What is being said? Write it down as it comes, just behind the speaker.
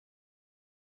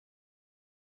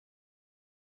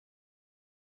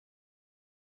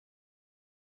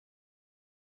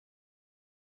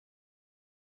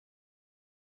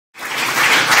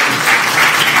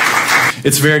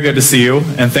It's very good to see you,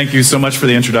 and thank you so much for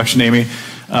the introduction, Amy.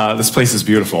 This place is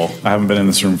beautiful. I haven't been in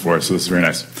this room before, so this is very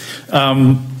nice.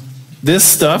 This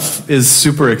stuff is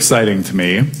super exciting to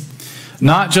me,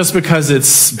 not just because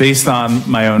it's based on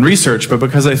my own research, but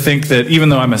because I think that even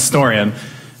though I'm a historian,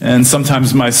 and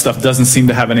sometimes my stuff doesn't seem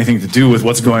to have anything to do with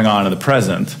what's going on in the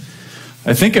present,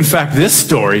 I think, in fact, this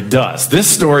story does. This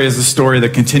story is a story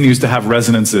that continues to have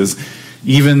resonances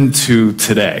even to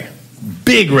today.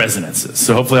 Big resonances.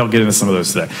 So hopefully I'll get into some of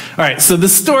those today. All right, so the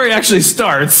story actually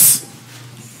starts.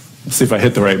 Let's see if I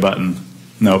hit the right button.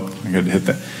 Nope, I got to hit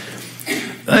that.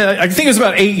 I think it was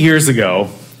about 8 years ago.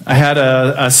 I had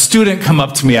a student come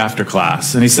up to me after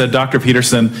class, and he said, Dr.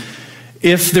 Peterson,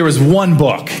 if there was one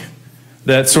book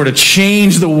that sort of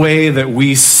changed the way that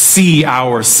we see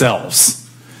ourselves,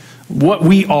 what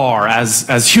we are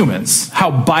as humans, how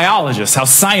biologists, how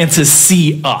scientists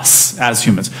see us as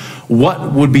humans,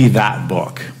 what would be that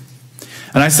book?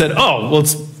 And I said, oh, well,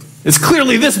 it's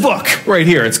clearly this book right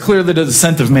here. It's clearly The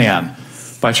Descent of Man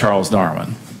by Charles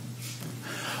Darwin.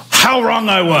 How wrong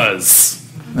I was.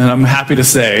 And I'm happy to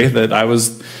say that I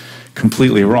was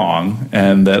completely wrong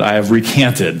and that I have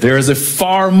recanted. There is a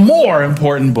far more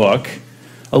important book,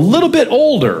 a little bit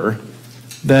older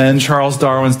than Charles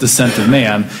Darwin's Descent of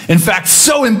Man. In fact,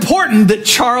 so important that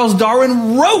Charles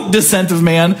Darwin wrote Descent of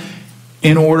Man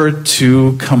in order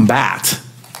to combat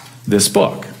this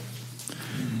book.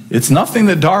 It's nothing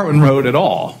that Darwin wrote at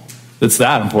all that's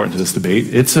that important to this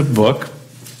debate. It's a book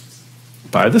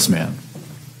by this man,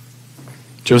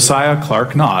 Josiah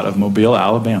Clark Nott of Mobile,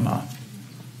 Alabama,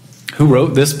 who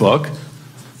wrote this book,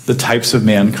 The Types of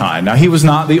Mankind. Now, he was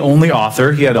not the only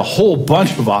author. He had a whole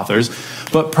bunch of authors,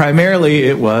 but primarily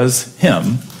it was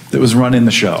him that was running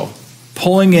the show,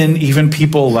 pulling in even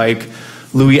people like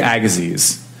Louis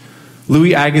Agassiz.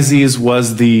 Louis Agassiz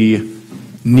was the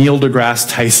Neil deGrasse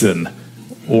Tyson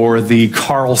or the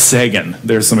Carl Sagan.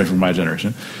 There's somebody from my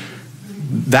generation.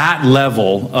 That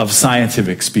level of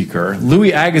scientific speaker.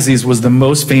 Louis Agassiz was the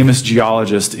most famous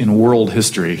geologist in world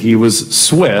history. He was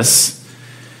Swiss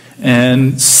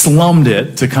and slummed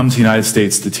it to come to the United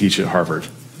States to teach at Harvard.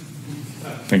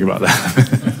 Think about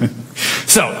that.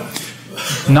 So,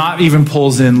 Nott even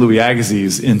pulls in Louis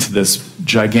Agassiz into this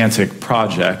gigantic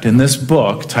project. And this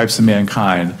book, Types of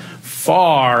Mankind,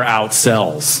 far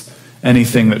outsells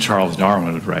anything that Charles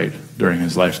Darwin would write during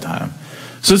his lifetime.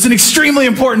 So it's an extremely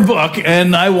important book,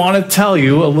 and I want to tell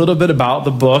you a little bit about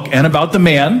the book and about the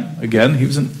man. Again, he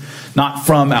was not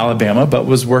from Alabama, but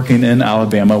was working in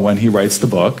Alabama when he writes the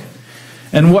book.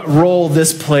 And what role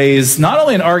this plays, not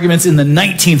only in arguments in the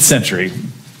 19th century,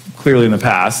 clearly in the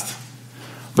past,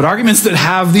 but arguments that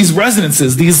have these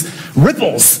resonances, these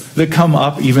ripples that come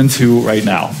up even to right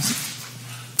now.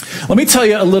 Let me tell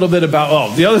you a little bit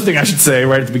about, the other thing I should say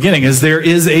right at the beginning is there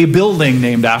is a building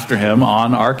named after him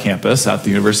on our campus at the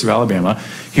University of Alabama.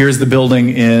 Here's the building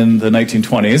in the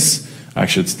 1920s.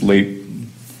 Actually, it's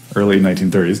early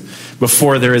 1930s,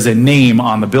 before there is a name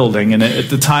on the building. And at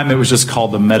the time, it was just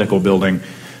called the Medical Building.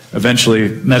 Eventually,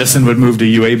 medicine would move to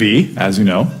UAB, as you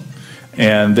know.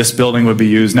 And this building would be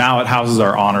used. Now it houses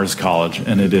our honors college,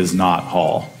 and it is Nott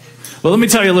Hall. Well, let me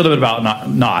tell you a little bit about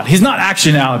Nott. He's not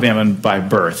actually an Alabamian by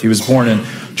birth. He was born in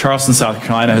Charleston, South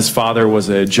Carolina. His father was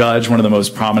a judge, one of the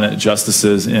most prominent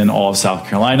justices in all of South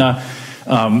Carolina.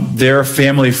 Their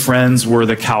family friends were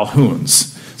the Calhouns.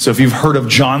 So if you've heard of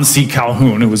John C.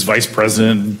 Calhoun, who was vice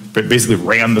president, basically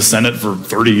ran the Senate for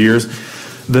 30 years,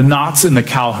 the Knotts and the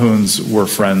Calhouns were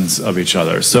friends of each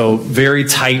other. So very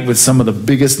tight with some of the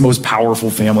biggest, most powerful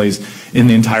families in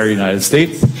the entire United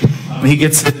States. He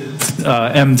gets his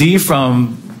MD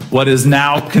from what is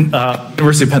now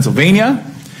University of Pennsylvania.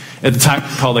 At the time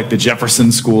called like the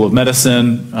Jefferson School of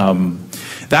Medicine.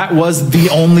 That was the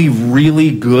only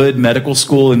really good medical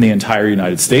school in the entire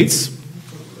United States.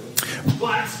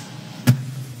 But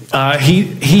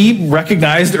he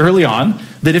recognized early on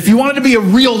that if you wanted to be a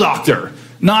real doctor,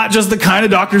 not just the kind of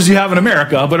doctors you have in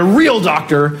America, but a real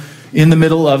doctor in the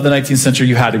middle of the 19th century,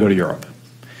 you had to go to Europe.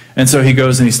 And so he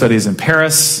goes and he studies in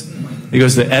Paris. He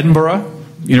goes to Edinburgh.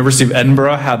 University of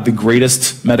Edinburgh had the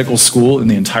greatest medical school in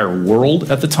the entire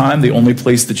world at the time, the only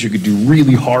place that you could do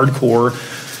really hardcore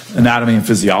anatomy and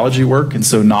physiology work. And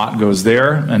so Nott goes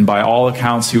there, and by all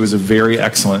accounts, he was a very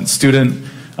excellent student.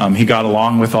 He got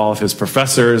along with all of his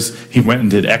professors. He went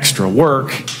and did extra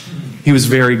work. He was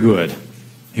very good.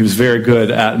 He was very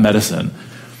good at medicine.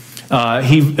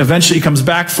 He eventually comes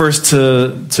back first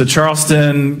to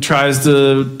Charleston, tries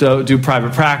to do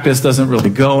private practice, doesn't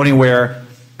really go anywhere.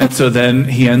 And so then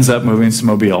he ends up moving to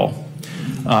Mobile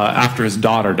after his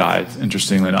daughter died,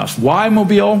 interestingly enough. Why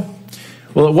Mobile?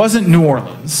 Well, it wasn't New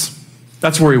Orleans.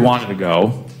 That's where he wanted to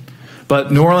go. But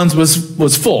New Orleans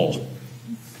was full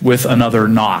with another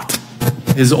Nott.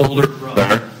 His older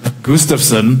brother,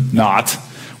 Gustafson Nott,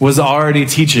 was already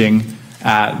teaching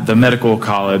at the medical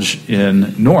college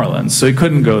in New Orleans, so he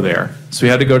couldn't go there. So he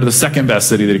had to go to the second best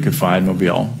city that he could find,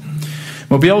 Mobile.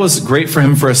 Mobile was great for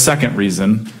him for a second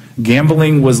reason.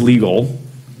 Gambling was legal,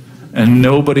 and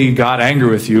nobody got angry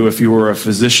with you if you were a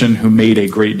physician who made a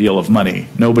great deal of money.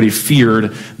 Nobody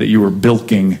feared that you were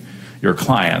bilking your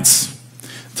clients.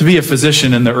 To be a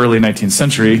physician in the early 19th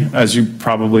century, as you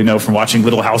probably know from watching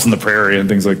Little House on the Prairie and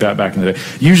things like that back in the day,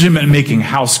 usually meant making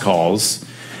house calls.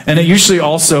 And it usually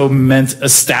also meant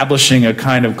establishing a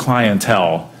kind of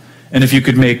clientele. And if you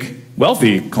could make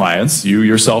wealthy clients, you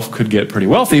yourself could get pretty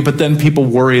wealthy, but then people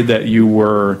worried that you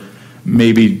were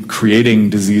maybe creating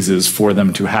diseases for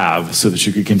them to have so that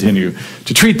you could continue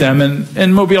to treat them.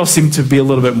 And Mobile seemed to be a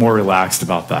little bit more relaxed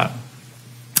about that.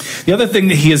 The other thing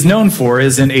that he is known for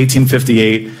is in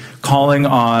 1858 calling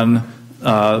on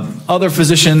other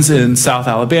physicians in South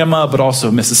Alabama, but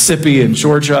also Mississippi and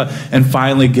Georgia, and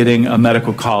finally getting a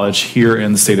medical college here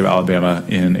in the state of Alabama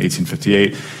in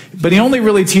 1858. But he only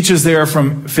really teaches there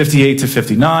from 58 to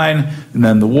 59, and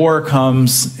then the war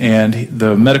comes, and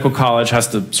the medical college has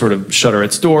to sort of shutter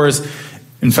its doors.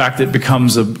 In fact, it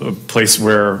becomes a place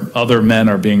where other men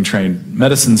are being trained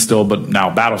medicine still, but now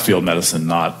battlefield medicine,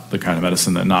 not the kind of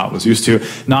medicine that Nott was used to.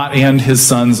 Nott and his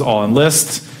sons all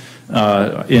enlist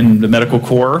in the medical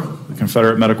corps, the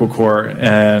Confederate Medical Corps,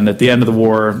 and at the end of the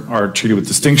war are treated with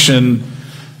distinction,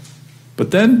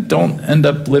 but then don't end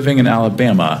up living in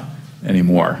Alabama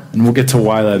anymore. And we'll get to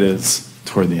why that is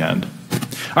toward the end.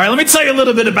 All right, let me tell you a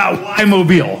little bit about why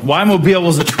Mobile. Why Mobile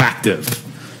was attractive.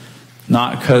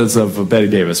 Not because of Betty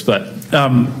Davis, but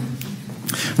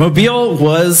Mobile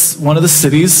was one of the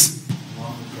cities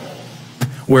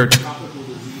where tropical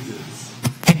diseases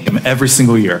came every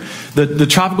single year. The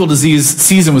tropical disease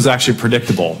season was actually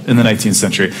predictable in the 19th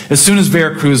century. As soon as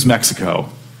Veracruz, Mexico,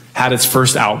 had its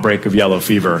first outbreak of yellow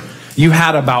fever, you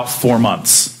had about 4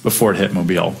 months before it hit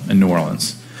Mobile in New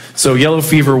Orleans. So yellow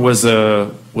fever was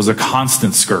a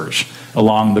constant scourge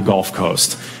along the Gulf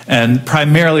Coast. And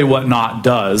primarily what Nott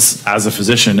does as a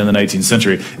physician in the 19th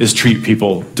century is treat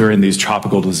people during these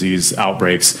tropical disease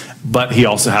outbreaks, but he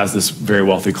also has this very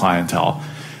wealthy clientele.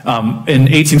 In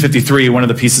 1853, one of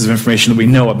the pieces of information that we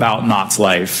know about Nott's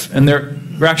life, and there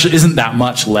actually isn't that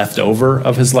much left over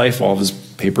of his life, all of his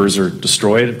papers are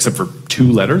destroyed except for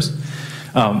 2 letters.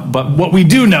 But what we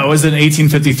do know is that in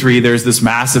 1853, there's this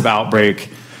massive outbreak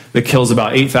that kills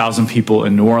about 8,000 people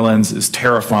in New Orleans. Is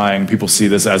terrifying. People see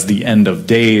this as the end of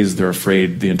days. They're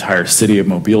afraid the entire city of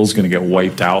Mobile is going to get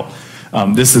wiped out.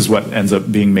 This is what ends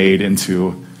up being made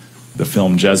into the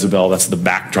film Jezebel. That's the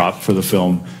backdrop for the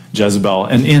film Jezebel.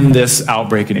 And in this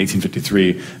outbreak in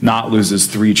 1853, Nott loses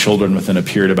 3 children within a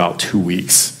period of about 2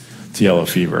 weeks to yellow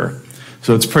fever.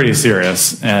 So it's pretty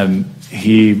serious, and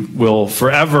he will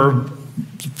forever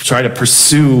try to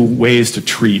pursue ways to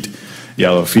treat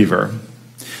yellow fever.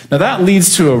 Now that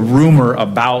leads to a rumor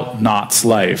about Nott's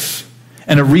life,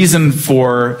 and a reason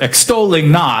for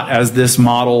extolling Nott as this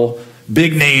model,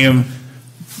 big name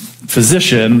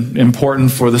physician, important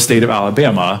for the state of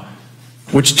Alabama,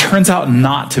 which turns out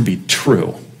not to be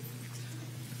true.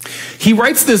 He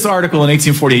writes this article in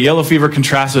 1848, Yellow Fever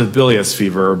Contrasted with Bilious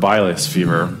Fever, or Bilious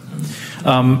Fever.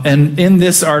 And in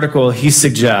this article, he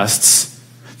suggests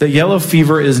that yellow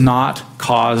fever is not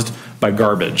caused by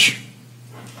garbage.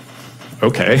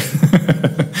 Okay.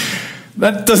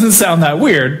 That doesn't sound that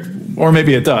weird, or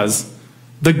maybe it does.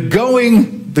 The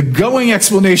going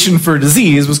explanation for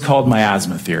disease was called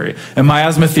miasma theory. And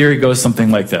miasma theory goes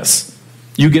something like this.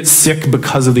 You get sick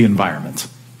because of the environment.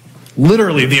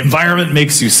 Literally, the environment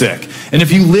makes you sick. And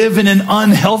if you live in an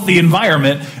unhealthy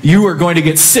environment, you are going to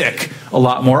get sick a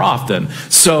lot more often.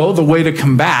 So the way to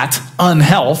combat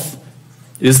unhealth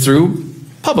is through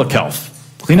public health.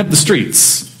 Clean up the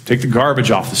streets. Take the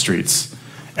garbage off the streets.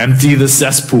 Empty the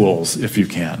cesspools if you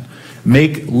can.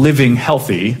 Make living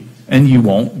healthy, and you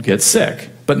won't get sick.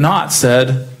 But Nott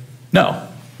said, no,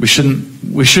 we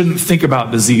shouldn't think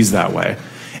about disease that way.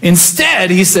 Instead,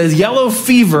 he says yellow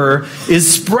fever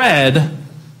is spread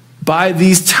by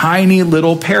these tiny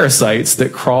little parasites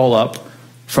that crawl up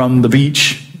from the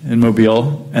beach in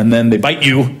Mobile, and then they bite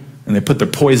you, and they put their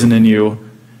poison in you,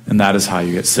 and that is how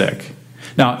you get sick.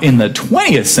 Now, in the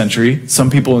 20th century, some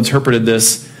people interpreted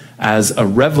this as a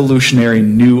revolutionary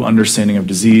new understanding of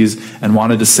disease and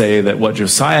wanted to say that what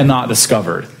Josiah Nott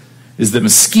discovered is that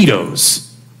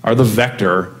mosquitoes are the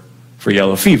vector for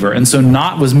yellow fever. And so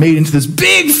Nott was made into this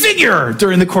big figure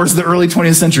during the course of the early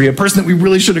 20th century, a person that we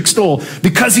really should extol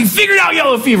because he figured out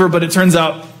yellow fever, but it turns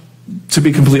out to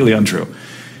be completely untrue.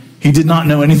 He did not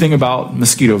know anything about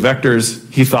mosquito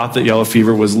vectors. He thought that yellow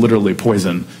fever was literally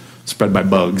poison spread by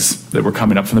bugs that were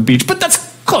coming up from the beach. But that's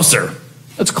closer.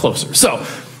 That's closer. So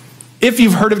if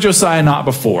you've heard of Josiah Nott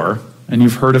before, and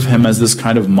you've heard of him as this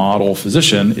kind of model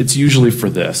physician, it's usually for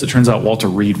this. It turns out Walter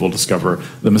Reed will discover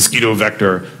the mosquito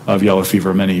vector of yellow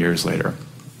fever many years later.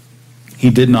 He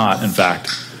did not, in fact,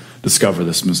 discover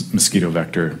this mosquito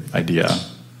vector idea.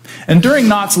 And during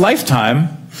Nott's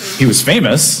lifetime, he was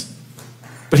famous,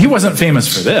 but he wasn't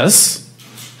famous for this.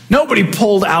 Nobody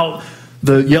pulled out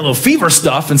the yellow fever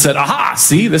stuff and said, aha,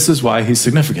 see, this is why he's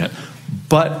significant.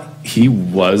 But he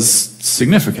was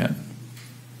significant.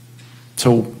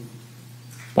 So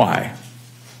why?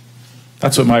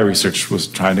 That's what my research was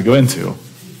trying to go into.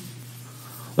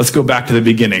 Let's go back to the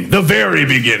beginning, the very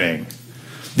beginning,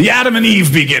 the Adam and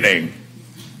Eve beginning.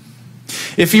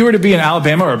 If you were to be in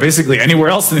Alabama or basically anywhere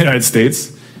else in the United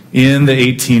States in the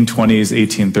 1820s,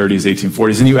 1830s,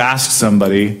 1840s, and you ask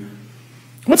somebody,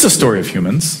 what's the story of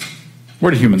humans?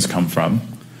 Where did humans come from?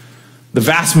 The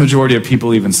vast majority of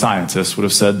people, even scientists, would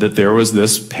have said that there was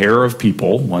this pair of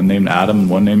people, one named Adam and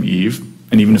one named Eve,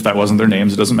 and even if that wasn't their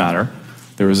names, it doesn't matter.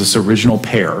 There was this original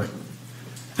pair,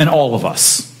 and all of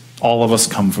us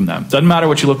come from them. Doesn't matter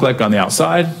what you look like on the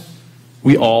outside,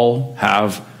 we all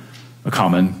have a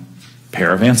common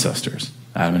pair of ancestors,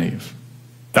 Adam and Eve.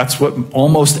 That's what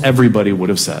almost everybody would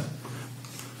have said.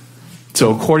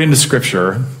 So according to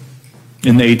Scripture,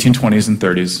 in the 1820s and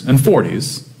 30s and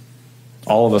 40s,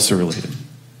 all of us are related.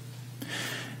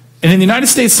 And in the United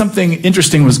States, something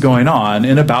interesting was going on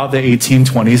in about the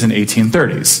 1820s and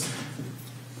 1830s.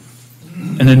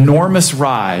 An enormous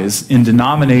rise in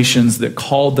denominations that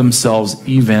called themselves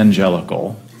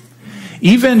evangelical.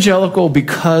 Evangelical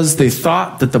because they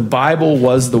thought that the Bible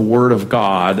was the Word of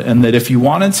God, and that if you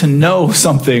wanted to know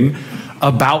something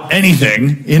about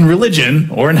anything in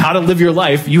religion or in how to live your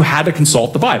life, you had to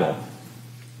consult the Bible.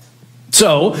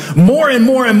 So more and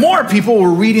more and more people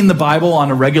were reading the Bible on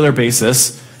a regular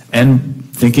basis and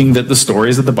thinking that the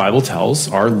stories that the Bible tells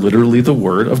are literally the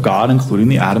Word of God, including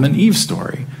the Adam and Eve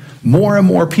story. More and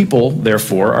more people,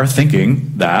 therefore, are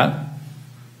thinking that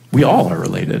we all are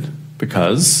related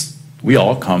because we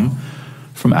all come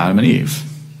from Adam and Eve.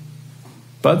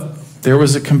 But there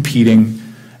was a competing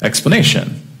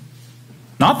explanation.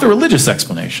 Not the religious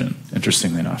explanation,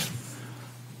 interestingly enough.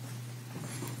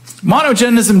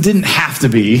 Monogenism didn't have to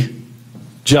be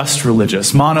just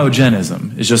religious.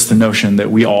 Monogenism is just the notion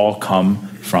that we all come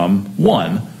from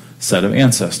one set of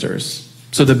ancestors.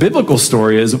 So the biblical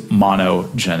story is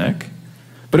monogenic,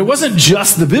 but it wasn't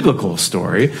just the biblical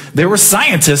story. There were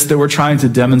scientists that were trying to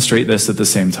demonstrate this at the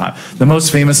same time. The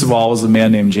most famous of all was a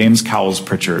man named James Cowles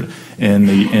Pritchard in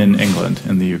England,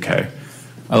 in the UK.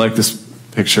 I like this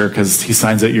picture because he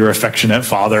signs it, "Your affectionate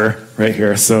father," right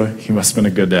here, so he must have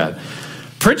been a good dad.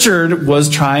 Pritchard was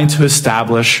trying to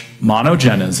establish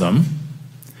monogenism,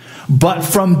 but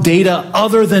from data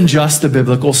other than just the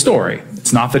biblical story.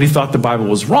 It's not that he thought the Bible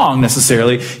was wrong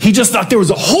necessarily. He just thought there was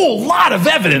a whole lot of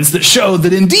evidence that showed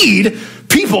that indeed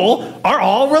people are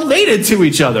all related to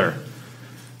each other.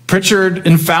 Pritchard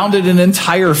founded an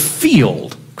entire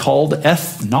field called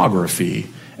ethnography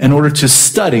in order to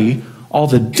study all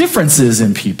the differences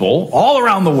in people all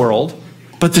around the world,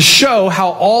 but to show how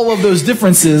all of those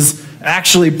differences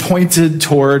actually pointed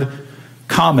toward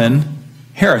common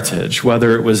heritage,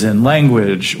 whether it was in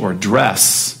language or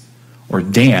dress or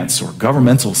dance or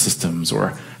governmental systems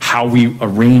or how we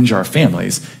arrange our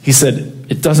families. He said,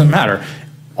 it doesn't matter.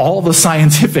 All the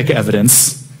scientific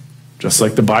evidence, just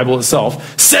like the Bible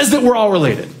itself, says that we're all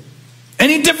related.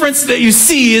 Any difference that you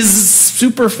see is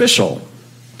superficial.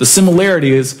 The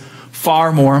similarity is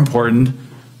far more important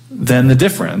than the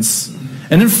difference.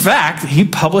 And in fact, he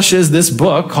publishes this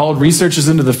book called Researches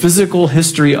into the Physical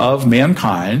History of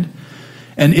Mankind.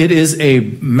 And it is a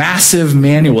massive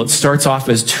manual. It starts off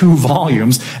as 2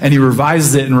 volumes, and he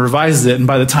revises it, and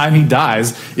by the time he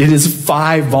dies, it is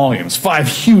 5 volumes, 5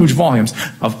 huge volumes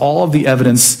of all of the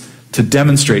evidence to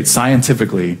demonstrate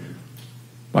scientifically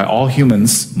why all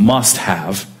humans must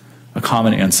have a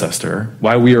common ancestor,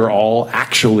 why we are all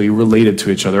actually related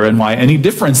to each other, and why any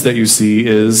difference that you see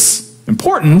is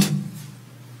important,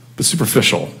 but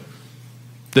superficial.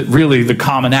 That really the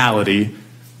commonality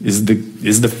is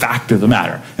the fact of the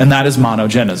matter, and that is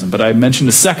monogenism. But I mentioned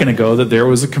a second ago that there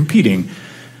was a competing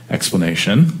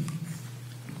explanation.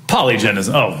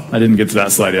 Polygenism. Oh, I didn't get to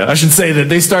that slide yet. I should say that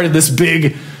they started this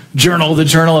big journal, the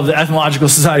Journal of the Ethnological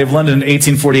Society of London in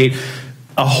 1848.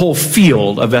 A whole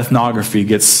field of ethnography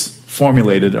gets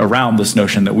formulated around this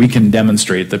notion that we can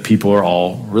demonstrate that people are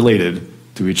all related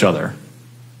to each other.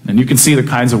 And you can see the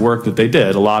kinds of work that they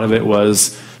did. A lot of it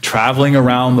was traveling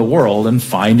around the world and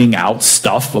finding out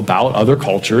stuff about other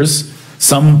cultures,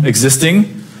 some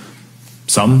existing,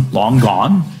 some long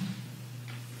gone,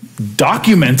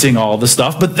 documenting all the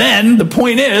stuff. But then the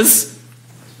point is,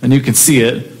 and you can see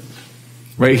it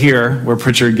right here where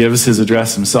Pritchard gives his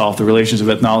address himself, the relations of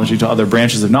ethnology to other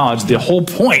branches of knowledge, the whole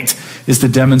point is to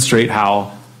demonstrate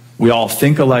how we all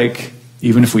think alike,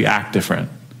 even if we act different.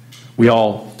 We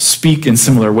all speak in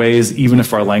similar ways, even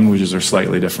if our languages are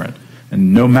slightly different.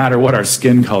 And no matter what our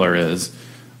skin color is,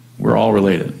 we're all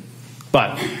related.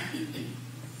 But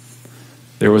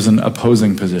there was an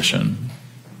opposing position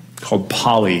called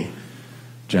polygenism.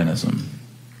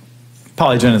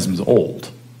 Polygenism is old.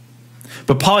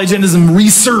 But polygenism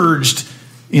resurged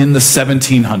in the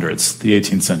 1700s, the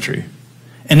 18th century.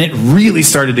 And it really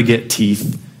started to get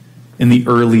teeth in the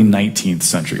early 19th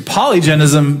century.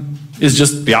 Polygenism is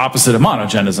just the opposite of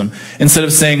monogenism. Instead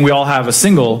of saying we all have a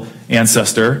single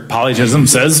ancestor, polygenism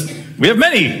says we have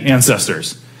many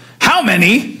ancestors. How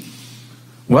many?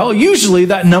 Well, usually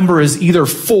that number is either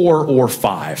 4 or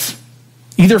 5.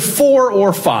 Either 4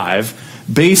 or 5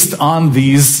 based on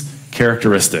these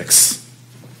characteristics.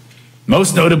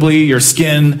 Most notably your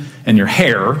skin and your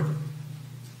hair,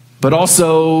 but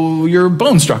also your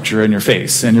bone structure and your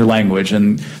face and your language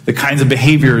and the kinds of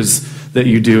behaviors that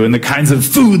you do and the kinds of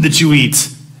food that you eat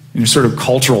and your sort of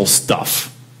cultural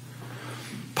stuff.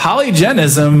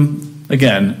 Polygenism,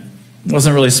 again,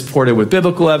 wasn't really supported with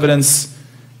biblical evidence,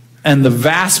 and the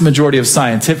vast majority of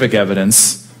scientific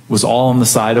evidence was all on the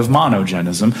side of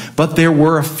monogenism, but there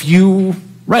were a few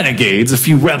renegades, a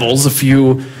few rebels, a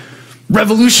few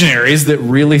revolutionaries that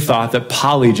really thought that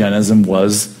polygenism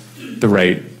was the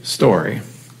right story.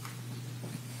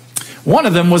 One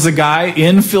of them was a guy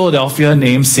in Philadelphia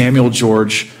named Samuel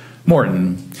George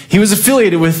Morton. He was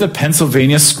affiliated with the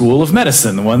Pennsylvania School of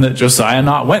Medicine, the one that Josiah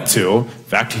Nott went to. In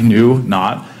fact, he knew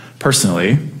Nott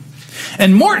personally.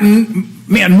 And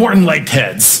Morton liked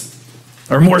heads,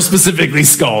 or more specifically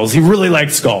skulls. He really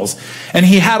liked skulls. And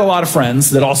he had a lot of friends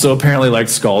that also apparently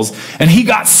liked skulls. And he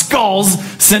got skulls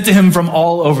sent to him from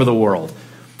all over the world.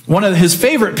 One of his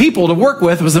favorite people to work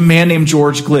with was a man named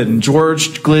George Glidden.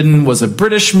 George Glidden was a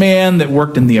British man that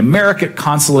worked in the American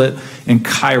consulate in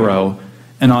Cairo,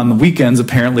 and on the weekends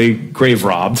apparently grave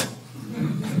robbed,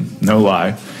 no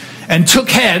lie, and took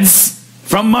heads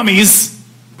from mummies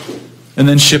and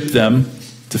then shipped them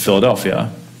to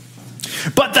Philadelphia.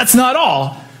 But that's not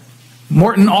all.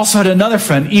 Morton also had another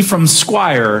friend, Ephraim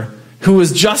Squire, who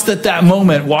was just at that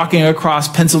moment walking across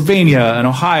Pennsylvania and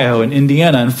Ohio and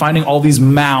Indiana and finding all these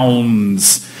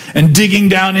mounds and digging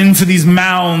down into these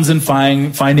mounds and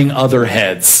finding other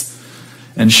heads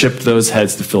and shipped those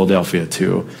heads to Philadelphia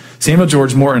too. Samuel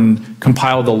George Morton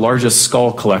compiled the largest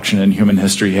skull collection in human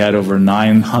history. He had over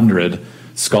 900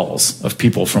 skulls of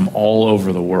people from all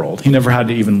over the world. He never had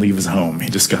to even leave his home. He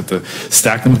just got to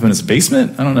stack them up in his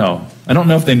basement. I don't know. I don't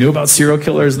know if they knew about serial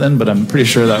killers then, but I'm pretty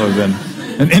sure that would have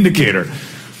been an indicator.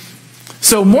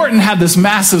 So Morton had this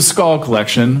massive skull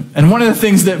collection, and one of the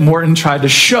things that Morton tried to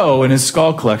show in his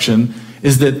skull collection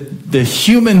is that the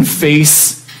human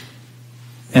face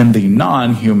and the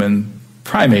non-human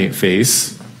primate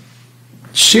face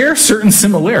share certain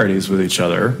similarities with each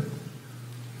other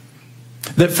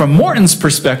that from Morton's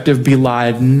perspective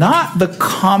belied not the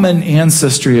common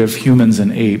ancestry of humans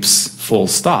and apes, full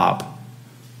stop,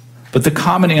 but the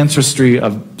common ancestry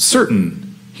of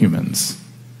certain humans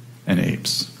and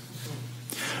apes.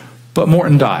 But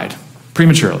Morton died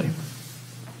prematurely.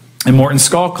 And Morton's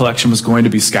skull collection was going to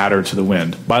be scattered to the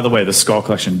wind. By the way, the skull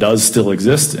collection does still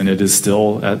exist, and it is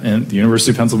still at the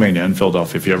University of Pennsylvania in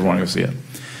Philadelphia, if you ever want to go see it.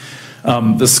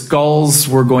 The skulls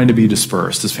were going to be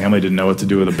dispersed. His family didn't know what to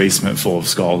do with a basement full of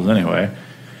skulls anyway.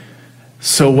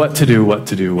 So what to do?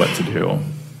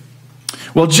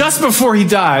 Well, just before he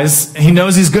dies, he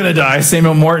knows he's going to die,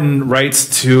 Samuel Morton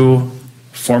writes to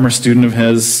a former student of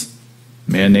his,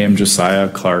 a man named Josiah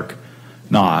Clark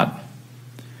Nott,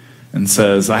 and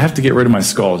says, I have to get rid of my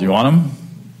skull. Do you want them?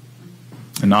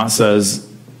 And Nott says,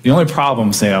 the only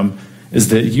problem, Sam, is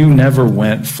that you never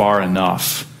went far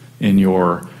enough in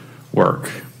your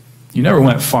work. You never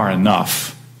went far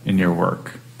enough in your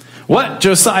work. What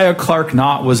Josiah Clark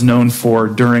Nott was known for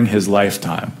during his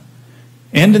lifetime,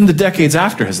 and in the decades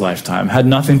after his lifetime, had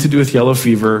nothing to do with yellow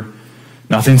fever,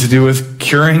 nothing to do with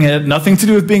curing it, nothing to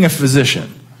do with being a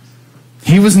physician.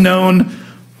 He was known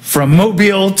from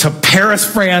Mobile to Paris,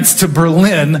 France to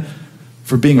Berlin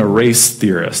for being a race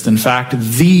theorist. In fact,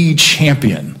 the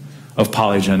champion of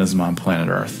polygenism on planet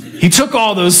Earth. He took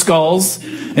all those skulls,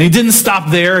 and he didn't stop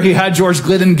there. He had George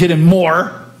Glidden get him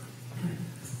more.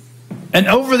 And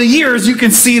over the years, you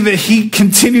can see that he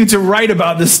continued to write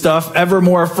about this stuff ever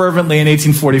more fervently. In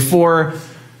 1844,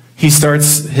 he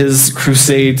starts his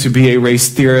crusade to be a race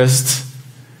theorist.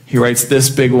 He writes this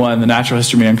big one, The Natural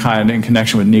History of Mankind in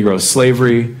Connection with Negro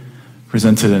Slavery,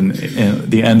 presented in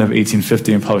the end of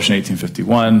 1850 and published in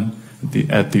 1851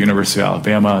 at the University of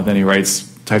Alabama. Then he writes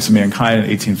Types of Mankind in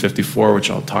 1854, which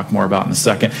I'll talk more about in a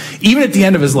second. Even at the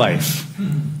end of his life,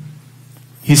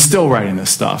 he's still writing this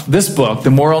stuff. This book,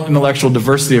 The Moral and Intellectual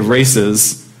Diversity of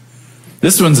Races,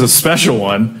 this one's a special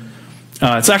one.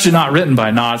 It's actually not written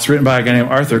by Nott. It's written by a guy named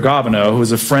Arthur Gobineau, who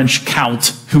was a French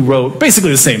count who wrote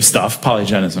basically the same stuff,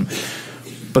 polygenism.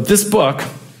 But this book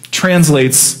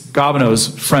translates Gobineau's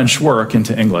French work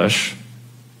into English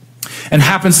and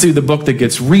happens to be the book that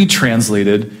gets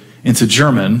retranslated into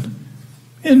German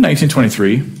in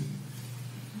 1923.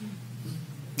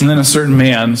 And then a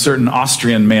certain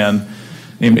Austrian man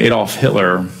named Adolf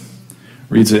Hitler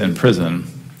reads it in prison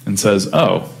and says,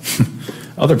 oh,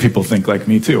 other people think like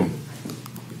me too.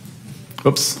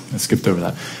 Oops, I skipped over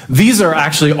that. These are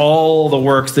actually all the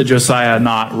works that Josiah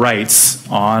Nott writes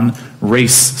on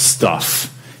race stuff.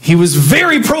 He was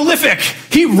very prolific.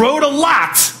 He wrote a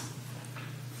lot.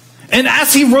 And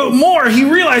as he wrote more, he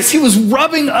realized he was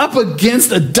rubbing up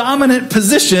against a dominant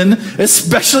position,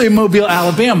 especially in Mobile,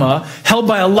 Alabama, held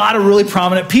by a lot of really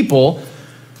prominent people,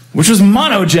 which was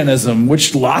monogenism,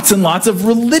 which lots and lots of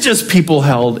religious people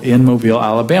held in Mobile,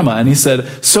 Alabama. And he said,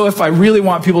 so if I really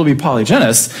want people to be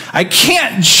polygenists, I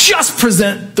can't just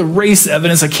present the race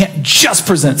evidence. I can't just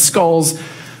present skulls.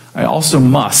 I also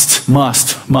must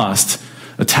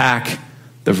attack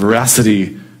the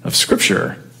veracity of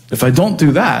Scripture. If I don't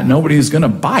do that, nobody's going to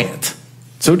buy it.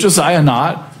 So Josiah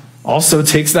Nott also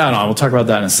takes that on. We'll talk about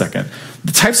that in a second.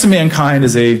 The Types of Mankind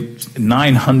is a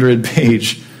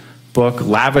 900-page book,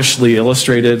 lavishly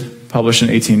illustrated, published in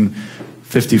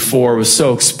 1854. It was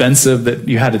so expensive that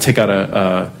you had to take out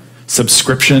a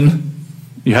subscription.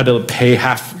 You had to pay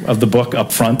half of the book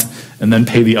up front and then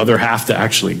pay the other half to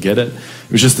actually get it.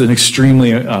 It was just an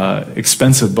extremely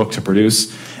expensive book to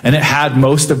produce. And it had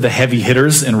most of the heavy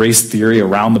hitters in race theory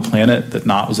around the planet that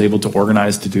Nott was able to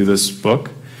organize to do this book.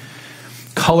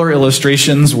 Color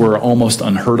illustrations were almost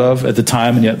unheard of at the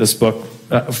time, and yet this book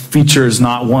features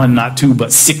not one, not two,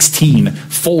 but 16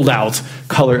 fold-out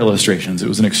color illustrations. It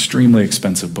was an extremely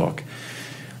expensive book.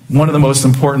 One of the most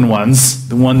important ones,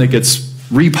 the one that gets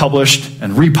republished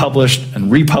and republished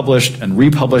and republished and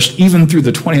republished even through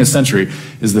the 20th century,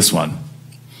 is this one.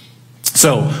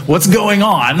 So what's going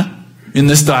on in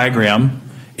this diagram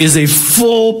is a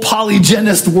full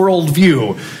polygynist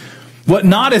worldview. What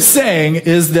Nott is saying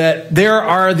is that there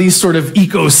are these sort of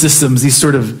ecosystems, these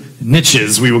sort of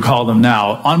niches, we would call them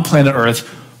now, on planet Earth,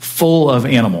 full of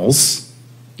animals.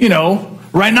 You know,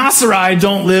 rhinoceri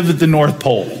don't live at the North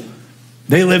Pole.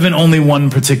 They live in only one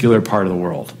particular part of the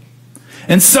world.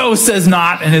 And so, says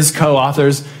Nott and his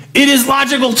co-authors, it is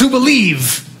logical to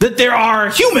believe that there are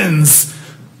humans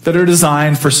that are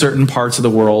designed for certain parts of the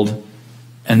world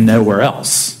and nowhere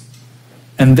else.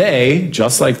 And they,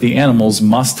 just like the animals,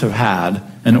 must have had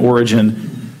an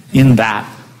origin in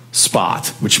that spot,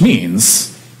 which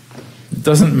means it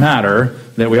doesn't matter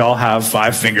that we all have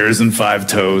 5 fingers and 5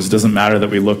 toes. It doesn't matter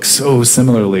that we look so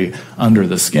similarly under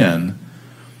the skin.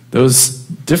 Those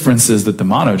differences that the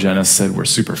monogenists said were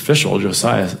superficial,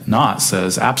 Josiah Nott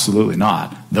says absolutely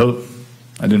not. Though,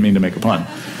 I didn't mean to make a pun.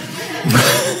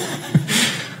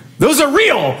 Those are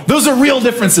real. Those are real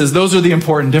differences. Those are the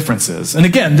important differences. And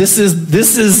again, this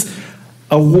is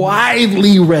a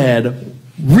widely read,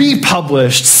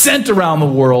 republished, sent around the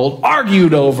world,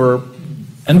 argued over,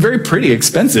 and very pretty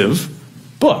expensive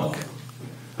book,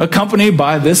 accompanied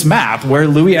by this map where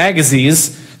Louis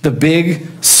Agassiz, the big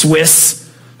Swiss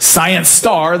science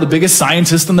star, the biggest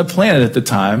scientist on the planet at the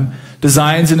time,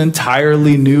 designs an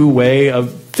entirely new way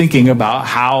of thinking about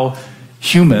how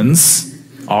humans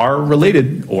are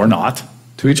related or not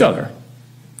to each other.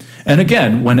 And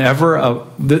again, whenever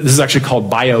this is actually called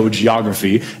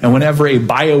biogeography, and whenever a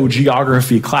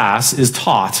biogeography class is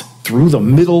taught through the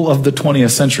middle of the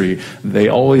 20th century, they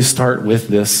always start with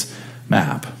this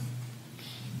map.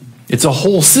 It's a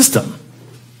whole system.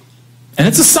 And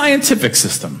it's a scientific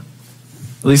system.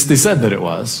 At least they said that it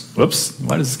was. Whoops,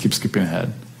 why does this keep skipping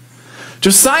ahead?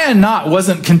 Josiah Nott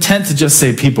wasn't content to just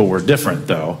say people were different,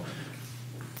 though.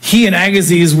 He and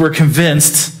Agassiz were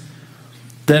convinced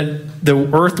that the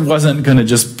earth wasn't going to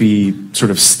just be sort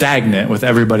of stagnant with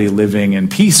everybody living in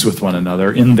peace with one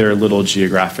another in their little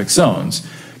geographic zones.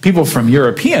 People from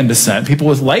European descent, people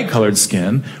with light-colored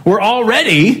skin, were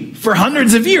already, for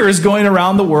hundreds of years, going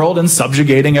around the world and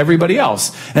subjugating everybody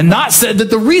else. And Nott said that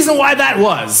the reason why that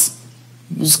was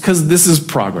Because this is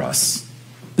progress.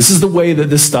 This is the way that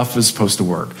this stuff is supposed to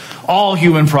work. All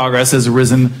human progress has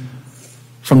arisen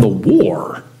from the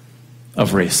war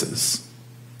of races.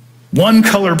 One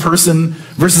color person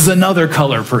versus another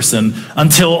color person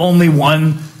until only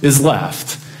one is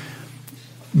left.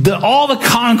 All the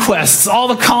conquests, all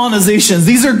the colonizations,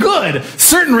 these are good.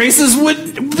 Certain races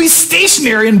would be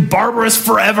stationary and barbarous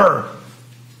forever.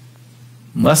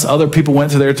 Unless other people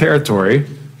went to their territory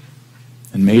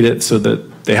and made it so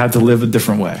that they had to live a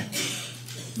different way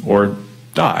or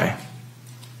die.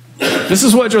 This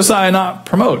is what Josiah Nott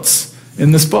promotes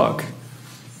in this book.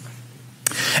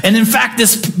 And in fact,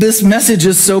 this message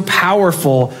is so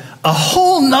powerful, a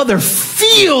whole nother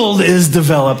field is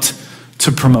developed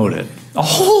to promote it. A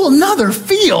whole nother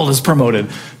field is promoted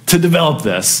to develop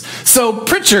this. So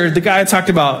Pritchard, the guy I talked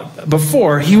about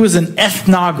before, he was an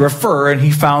ethnographer, and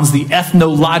he founds the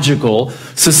Ethnological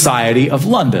Society of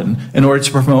London in order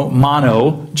to promote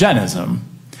monogenism.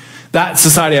 That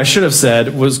society, I should have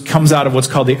said, comes out of what's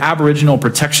called the Aboriginal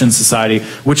Protection Society,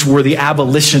 which were the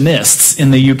abolitionists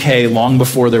in the UK long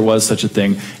before there was such a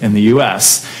thing in the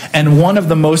US. And one of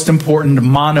the most important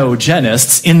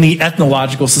monogenists in the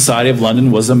Ethnological Society of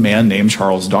London was a man named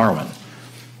Charles Darwin.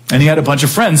 And he had a bunch of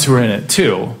friends who were in it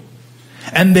too.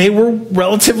 And they were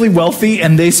relatively wealthy,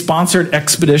 and they sponsored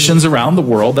expeditions around the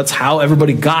world. That's how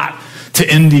everybody got to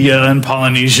India and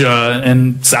Polynesia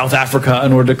and South Africa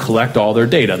in order to collect all their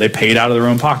data. They paid out of their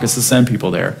own pockets to send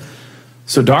people there.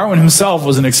 So Darwin himself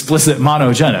was an explicit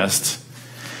monogenist.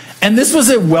 And this was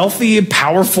a wealthy,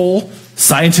 powerful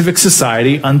scientific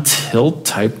society until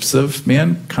Types of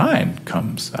Mankind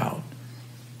comes out.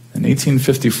 In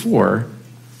 1854,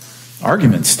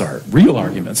 arguments start, real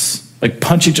arguments, like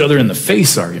punch each other in the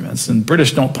face arguments. And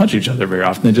British don't punch each other very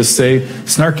often. They just say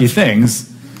snarky things.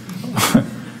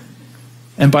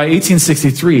 And by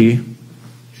 1863,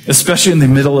 especially in the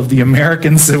middle of the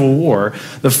American Civil War,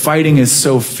 the fighting is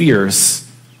so fierce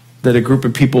that a group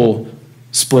of people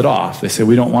split off. They say,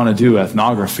 we don't want to do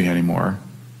ethnography anymore.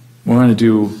 We're going to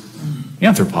do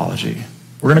anthropology.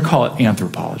 We're going to call it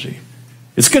anthropology.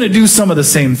 It's going to do some of the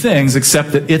same things,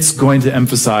 except that it's going to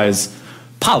emphasize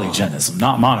polygenism,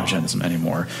 not monogenism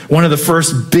anymore. One of the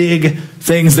first big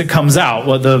things that comes out,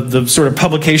 the sort of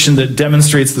publication that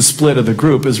demonstrates the split of the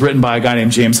group, is written by a guy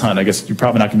named James Hunt. I guess you're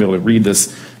probably not going to be able to read this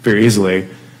very easily.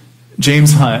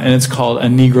 James Hunt, and it's called A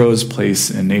Negro's Place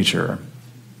in Nature.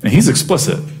 And he's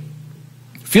explicit.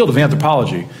 The field of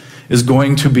anthropology is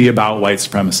going to be about white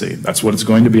supremacy. That's what it's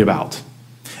going to be about.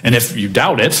 And if you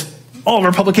doubt it, all of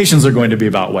our publications are going to be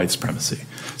about white supremacy.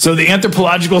 So the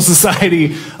Anthropological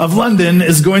Society of London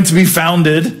is going to be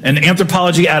founded, and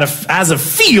anthropology as a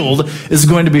field is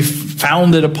going to be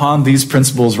founded upon these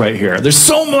principles right here. There's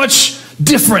so much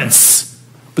difference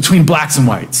between blacks and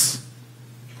whites.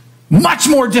 Much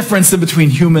more difference than between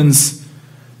humans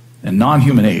and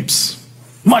non-human apes.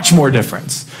 Much more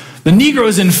difference. The Negro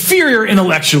is inferior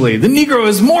intellectually. The Negro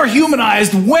is more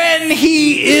humanized when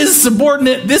he is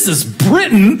subordinate. This is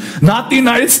Britain, not the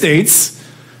United States.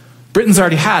 Britain's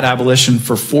already had abolition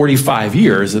for 45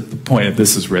 years at the point that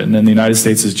this is written, and the United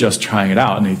States is just trying it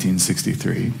out in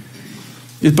 1863.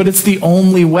 But it's the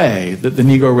only way that the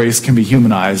Negro race can be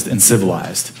humanized and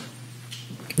civilized.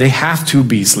 They have to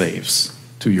be slaves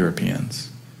to Europeans.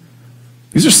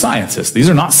 These are scientists. These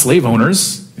are not slave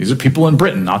owners. These are people in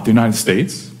Britain, not the United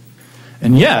States.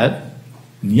 And yet,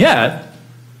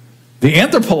 the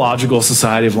Anthropological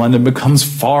Society of London becomes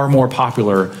far more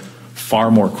popular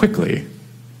far more quickly.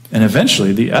 And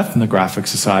eventually, the Ethnographic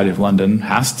Society of London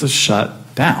has to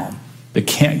shut down. They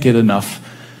can't get enough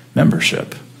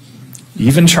membership.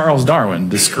 Even Charles Darwin,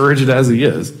 discouraged as he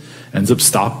is, ends up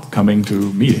stopped coming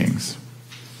to meetings.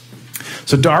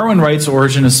 So Darwin writes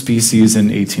Origin of Species in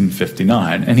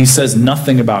 1859, and he says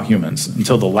nothing about humans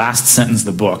until the last sentence of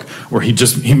the book, where he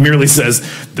merely says,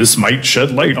 this might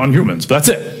shed light on humans. But that's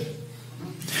it.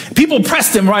 People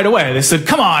pressed him right away. They said,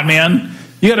 come on, man.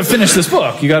 You got to finish this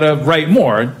book. You got to write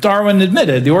more. Darwin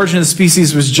admitted the Origin of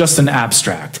Species was just an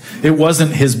abstract. It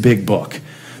wasn't his big book.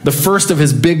 The first of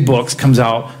his big books comes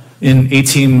out in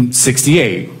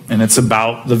 1868, and it's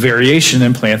about the variation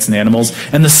in plants and animals.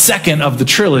 And the second of the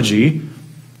trilogy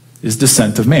is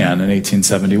Descent of Man in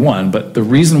 1871. But the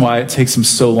reason why it takes him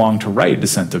so long to write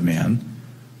Descent of Man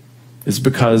is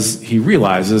because he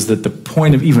realizes that the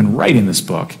point of even writing this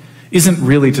book isn't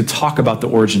really to talk about the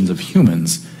origins of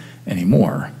humans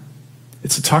anymore.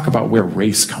 It's to talk about where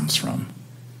race comes from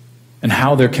and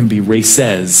how there can be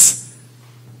races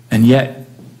and yet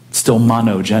still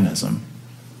monogenism.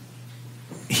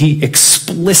 He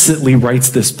explicitly writes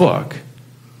this book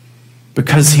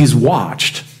because he's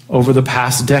watched over the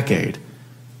past decade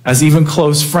as even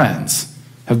close friends,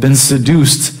 have been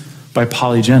seduced by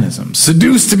polygenism,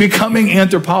 seduced to becoming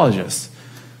anthropologists.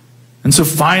 And so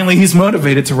finally he's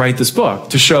motivated to write this book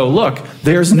to show, look,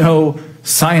 there's no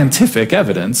scientific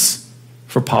evidence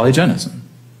for polygenism.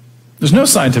 There's no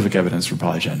scientific evidence for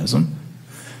polygenism.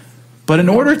 But in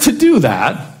order to do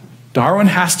that, Darwin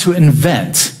has to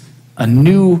invent a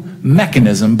new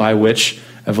mechanism by which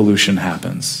evolution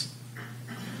happens.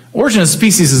 Origin of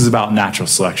Species is about natural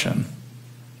selection.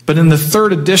 But in the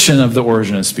third edition of the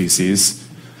Origin of Species,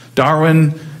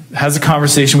 Darwin has a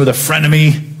conversation with a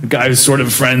frenemy, a guy who's sort of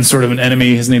a friend, sort of an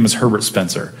enemy. His name is Herbert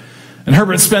Spencer. And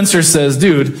Herbert Spencer says,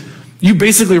 dude, you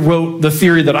basically wrote the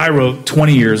theory that I wrote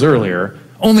 20 years earlier,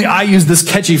 only I use this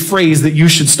catchy phrase that you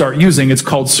should start using. It's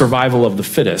called survival of the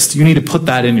fittest. You need to put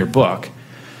that in your book.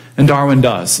 And Darwin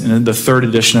does in the third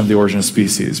edition of The Origin of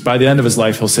Species. By the end of his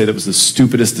life, he'll say that was the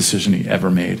stupidest decision he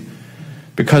ever made.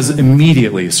 Because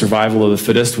immediately, survival of the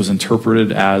fittest was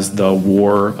interpreted as the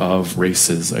war of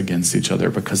races against each other,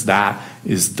 because that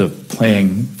is the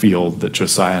playing field that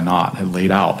Josiah Nott had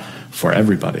laid out for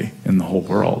everybody in the whole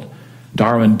world.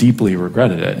 Darwin deeply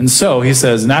regretted it. And so he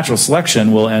says natural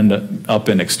selection will end up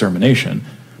in extermination,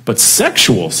 but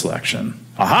sexual selection,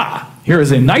 aha, here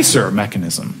is a nicer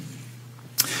mechanism.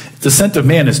 Descent of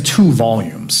Man is 2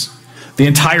 volumes. The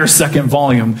entire second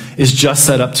volume is just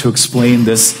set up to explain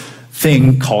this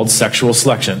thing called sexual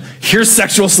selection. Here's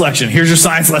sexual selection. Here's your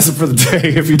science lesson for the day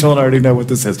if you don't already know what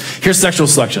this is. Here's sexual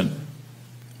selection.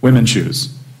 Women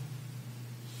choose.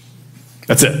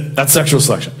 That's it. That's sexual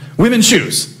selection. Women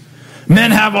choose.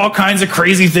 Men have all kinds of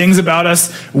crazy things about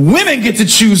us. Women get to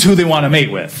choose who they want to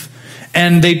mate with.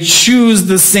 And they choose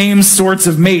the same sorts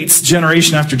of mates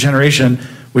generation after generation,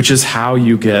 which is how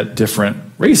you get different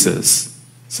races,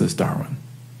 says Darwin.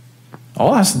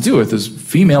 All it has to do with is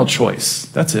female choice.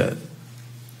 That's it.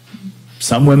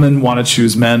 Some women want to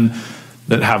choose men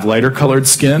that have lighter colored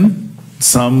skin.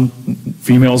 Some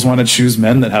females want to choose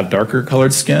men that have darker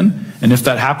colored skin. And if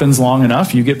that happens long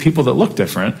enough, you get people that look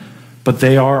different, but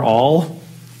they are all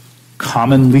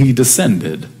commonly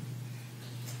descended.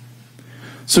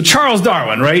 So Charles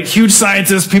Darwin, right? Huge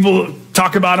scientist. People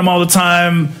talk about him all the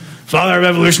time. Father of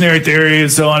evolutionary theory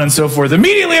and so on and so forth.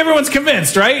 Immediately everyone's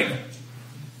convinced, right?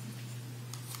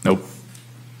 Nope.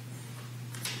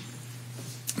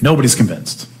 Nobody's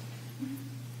convinced.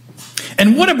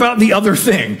 And what about the other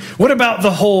thing? What about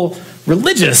the whole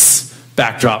religious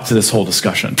backdrop to this whole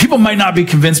discussion? People might not be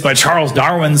convinced by Charles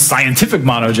Darwin's scientific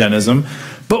monogenism,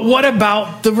 but what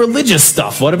about the religious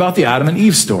stuff? What about the Adam and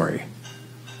Eve story?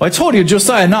 Well, I told you,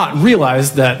 Josiah Nott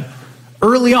realized that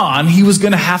early on he was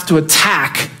going to have to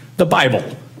attack the Bible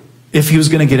if he was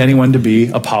going to get anyone to be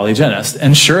a polygenist.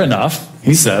 And sure enough,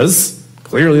 he says,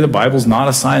 clearly the Bible's not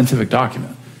a scientific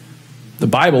document. The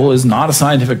Bible is not a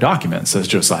scientific document, says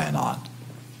Josiah Nott.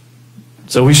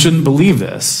 So we shouldn't believe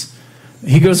this.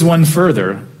 He goes one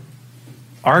further.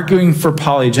 Arguing for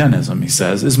polygenism, he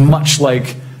says, is much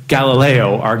like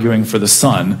Galileo arguing for the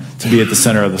sun to be at the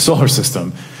center of the solar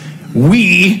system.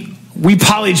 We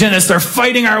polygenists are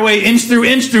fighting our way inch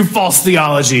through false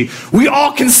theology. We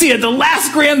all can see it. The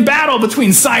last grand battle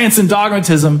between science and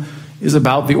dogmatism is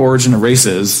about the origin of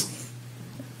races.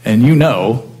 And you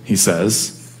know, he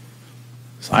says,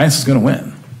 science is going to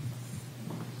win.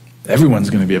 Everyone's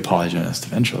going to be a polygenist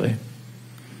eventually.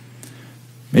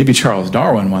 Maybe Charles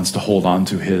Darwin wants to hold on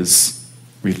to his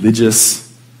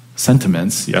religious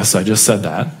sentiments. Yes, I just said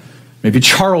that. Maybe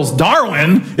Charles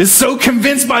Darwin is so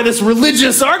convinced by this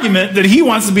religious argument that he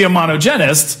wants to be a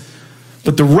monogenist,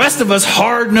 but the rest of us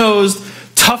hard-nosed,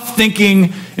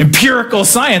 tough-thinking, empirical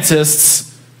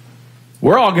scientists,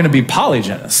 we're all going to be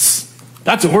polygenists.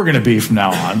 That's what we're going to be from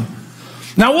now on.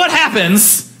 Now, what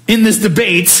happens in this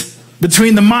debate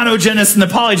between the monogenists and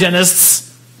the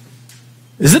polygenists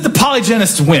is that the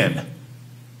polygenists win.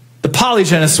 The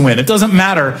polygenists win. It doesn't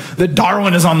matter that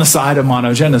Darwin is on the side of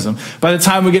monogenism. By the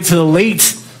time we get to the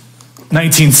late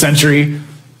 19th century,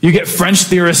 you get French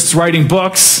theorists writing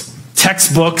books,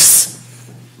 textbooks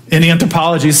in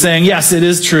anthropology saying, yes, it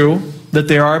is true that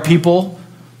there are people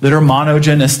that are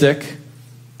monogenistic,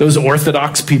 those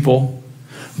orthodox people.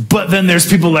 But then there's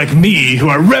people like me who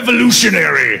are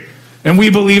revolutionary. And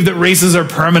we believe that races are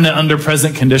permanent under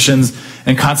present conditions,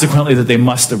 and consequently that they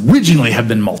must originally have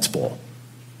been multiple.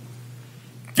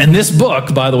 And this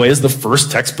book, by the way, is the first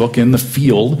textbook in the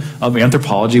field of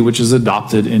anthropology which is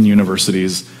adopted in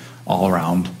universities all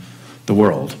around the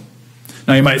world.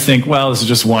 Now you might think, well, this is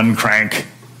just one crank.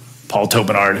 Paul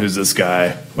Topinard, who's this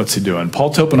guy? What's he doing?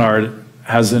 Paul Topinard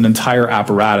has an entire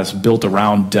apparatus built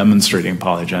around demonstrating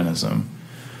polygenism.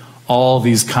 all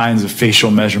these kinds of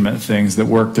facial measurement things that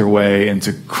work their way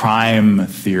into crime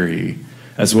theory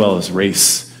as well as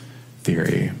race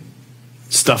theory.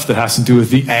 Stuff that has to do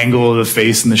with the angle of the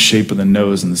face and the shape of the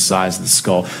nose and the size of the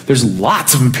skull. There's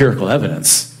lots of empirical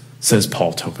evidence, says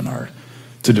Paul Topinard,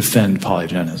 to defend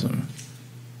polygenism.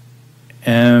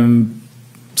 And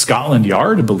Scotland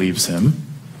Yard believes him,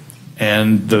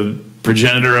 and the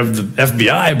progenitor of the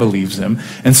FBI believes him.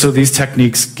 And so these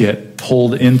techniques get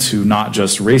pulled into not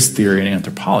just race theory and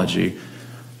anthropology,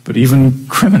 but even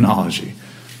criminology.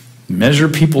 Measure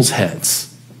people's heads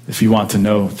if you want to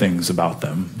know things about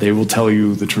them. They will tell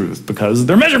you the truth because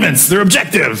they're measurements, they're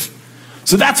objective.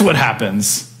 So that's what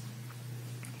happens.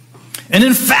 And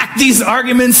in fact, these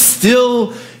arguments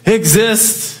still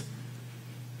exist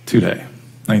today.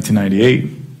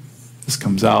 1998, this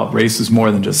comes out, race is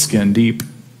more than just skin deep.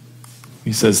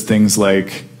 He says things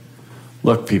like,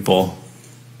 look, people,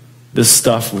 this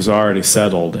stuff was already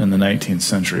settled in the 19th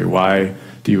century. Why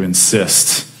do you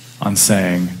insist on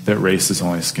saying that race is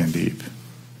only skin deep?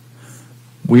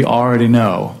 We already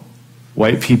know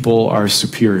white people are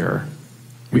superior.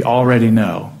 We already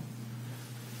know.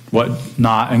 What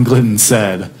Nott and Glidden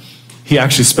said, he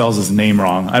actually spells his name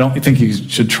wrong. I don't think you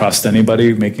should trust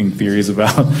anybody making theories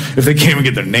about if they can't even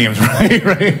get their names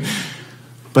right?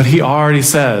 But he already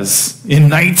says, in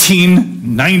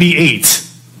 1998,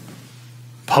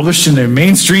 published in a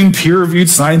mainstream peer-reviewed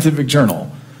scientific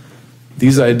journal,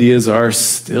 these ideas are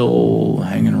still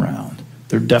hanging around.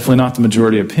 They're definitely not the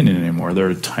majority opinion anymore. They're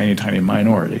a tiny, tiny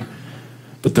minority.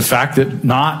 But the fact that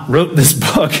Nott wrote this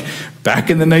book back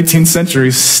in the 19th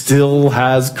century still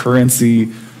has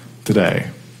currency today.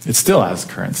 It still has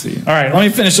currency. All right, let me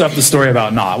finish up the story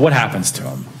about Nott. What happens to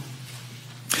him?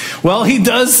 Well, he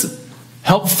does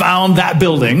help found that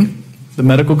building, the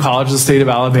Medical College of the state of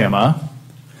Alabama.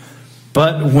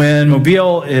 But when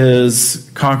Mobile is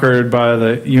conquered by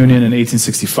the Union in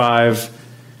 1865,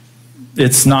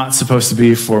 it's not supposed to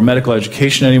be for medical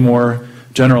education anymore.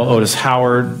 General Otis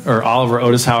Howard, or Oliver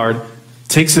Otis Howard,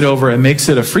 takes it over and makes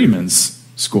it a freedmen's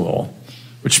school,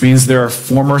 which means there are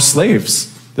former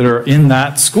slaves that are in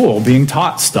that school being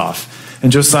taught stuff.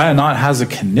 And Josiah Nott has a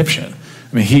conniption.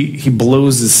 I mean, he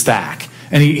blows his stack.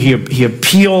 And he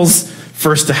appeals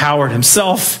first to Howard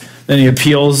himself, then he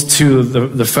appeals to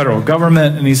the federal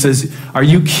government, and he says, are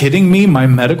you kidding me? My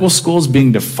medical school is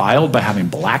being defiled by having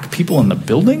black people in the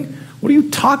building? What are you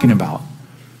talking about?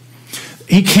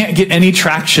 He can't get any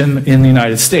traction in the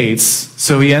United States,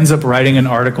 so he ends up writing an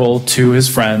article to his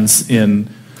friends in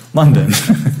London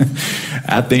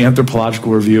at the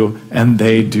Anthropological Review, and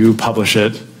they do publish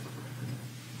it.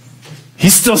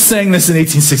 He's still saying this in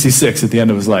 1866 at the end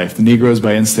of his life. The Negroes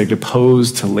by instinct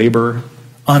opposed to labor,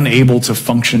 unable to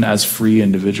function as free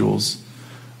individuals.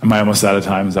 Am I almost out of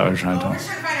time? Is that what you're trying to tell me? We're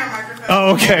trying to find our microphone.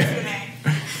 Oh, okay.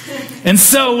 And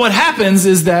so what happens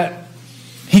is that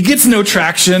he gets no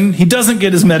traction. He doesn't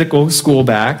get his medical school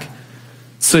back.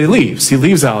 So he leaves. He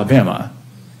leaves Alabama.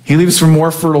 He leaves for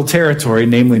more fertile territory,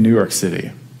 namely New York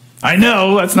City. I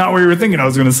know, that's not where you were thinking I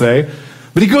was going to say.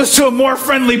 But he goes to a more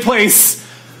friendly place,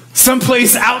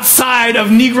 someplace outside of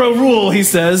Negro rule, he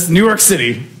says, New York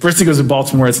City. First he goes to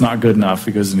Baltimore, it's not good enough,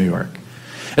 he goes to New York.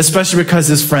 Especially because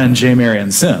his friend J.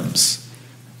 Marion Sims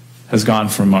has gone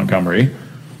from Montgomery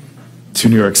to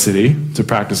New York City to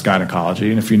practice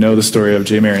gynecology. And if you know the story of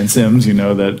J. Marion Sims, you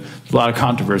know that there's a lot of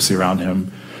controversy around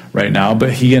him right now.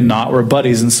 But he and Nott were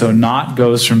buddies, and so Nott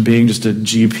goes from being just a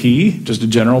GP, just a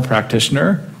general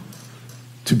practitioner,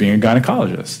 to being a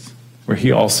gynecologist, where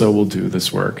he also will do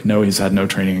this work. No, he's had no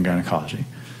training in gynecology.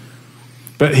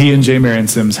 But he and J. Marion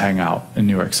Sims hang out in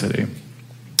New York City.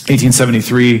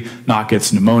 1873, Nott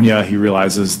gets pneumonia. He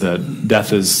realizes that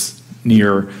death is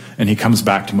near, and he comes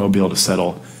back to Mobile to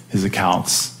settle his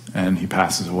accounts, and he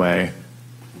passes away.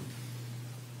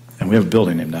 And we have a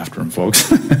building named after him,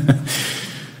 folks.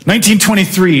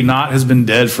 1923, Nott has been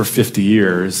dead for 50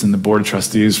 years, and the Board of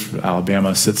Trustees for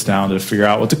Alabama sits down to figure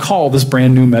out what to call this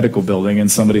brand new medical building, and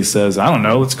somebody says, I don't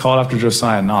know, let's call it after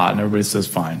Josiah Nott, and everybody says,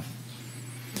 fine.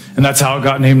 And that's how it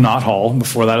got named Nott Hall.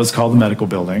 Before that, it was called the Medical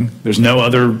Building. There's no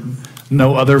other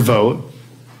vote.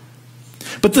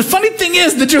 But the funny thing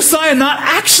is that Josiah Nott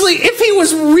actually, if he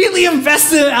was really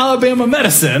invested in Alabama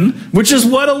medicine, which is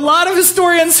what a lot of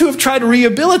historians who have tried to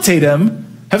rehabilitate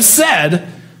him have said,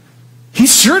 he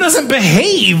sure doesn't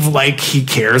behave like he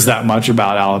cares that much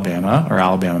about Alabama or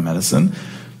Alabama medicine,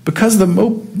 because the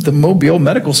Mobile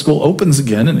Medical School opens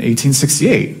again in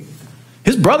 1868.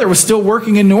 His brother was still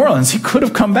working in New Orleans. He could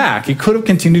have come back. He could have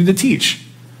continued to teach,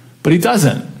 but he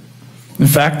doesn't. In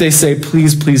fact, they say,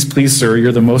 please, please, please, sir,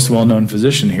 you're the most well-known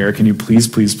physician here. Can you please,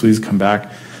 please, please come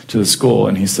back to the school?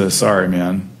 And he says, sorry,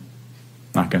 man,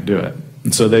 Not going to do it.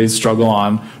 And so they struggle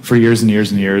on for years and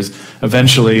years and years.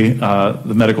 Eventually,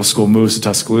 the medical school moves to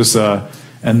Tuscaloosa,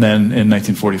 and then in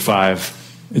 1945,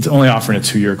 it's only offering a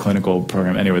 2-year clinical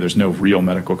program anyway. There's no real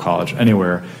medical college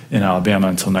anywhere in Alabama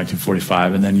until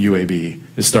 1945, and then UAB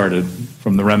is started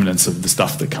from the remnants of the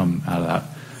stuff that comes out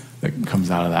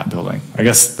of that building. I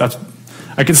guess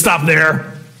I can stop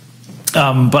there.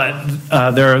 But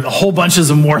there are a whole bunches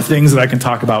of more things that I can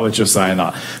talk about with Josiah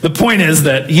Nott. The point is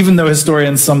that even though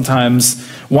historians sometimes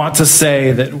want to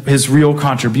say that his real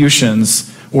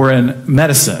contributions were in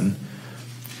medicine,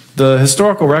 the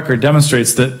historical record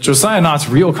demonstrates that Josiah Nott's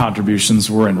real contributions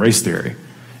were in race theory.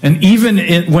 And even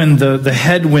when the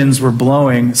headwinds were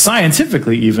blowing,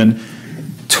 scientifically even,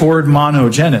 toward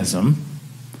monogenism,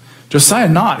 Josiah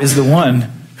Nott is the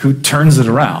one who turns it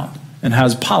around and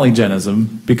has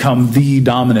polygenism become the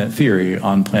dominant theory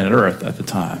on planet Earth at the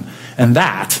time. And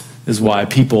that is why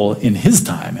people in his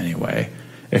time, anyway,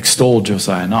 extolled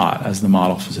Josiah Nott as the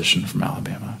model physician from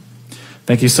Alabama.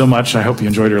 Thank you so much. I hope you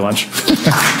enjoyed your lunch.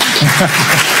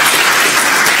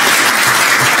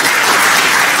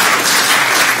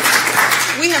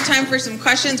 We have time for some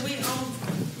questions.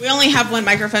 We only have one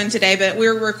microphone today, but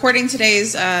we're recording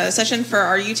today's session for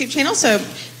our YouTube channel. So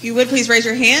if you would please raise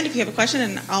your hand if you have a question,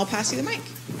 and I'll pass you the mic.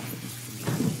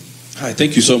 Hi,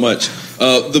 thank you so much.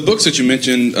 The books that you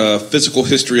mentioned, Physical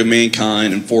History of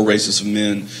Mankind and Four Races of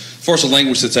Men, as far as the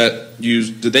language that's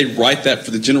used, did they write that for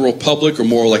the general public or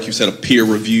more, like you said, a peer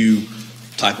review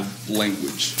type of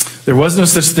language? There was no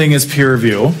such thing as peer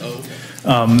review. Oh,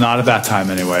 okay. Not at that time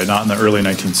anyway, not in the early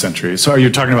 19th century. So are you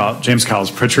talking about James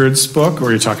Cowles Pritchard's book, or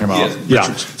are you talking about?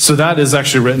 Yeah. So that is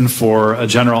actually written for a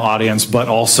general audience, but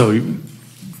also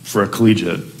for a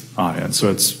collegiate audience.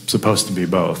 So it's supposed to be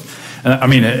both. And I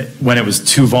mean, when it was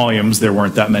 2 volumes, there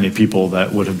weren't that many people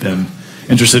that would have been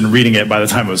interested in reading it. By the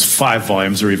time it was 5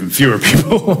 volumes, or even fewer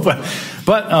people.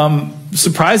 but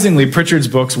surprisingly, Pritchard's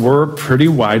books were pretty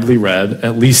widely read,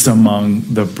 at least among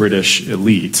the British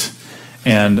elite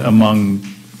and among,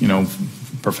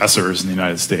 professors in the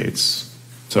United States.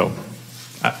 So,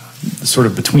 sort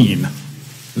of between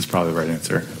is probably the right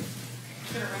answer.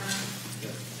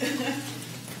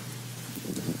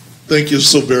 Thank you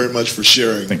so very much for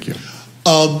sharing. Thank you.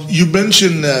 You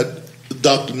mentioned that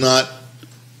Dr. Nott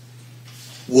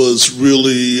was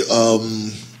really a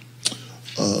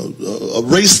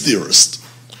race theorist.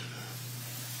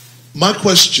 My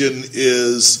question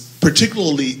is,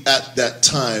 particularly at that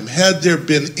time, had there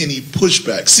been any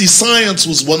pushback? See, science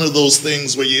was one of those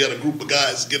things where you had a group of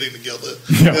guys getting together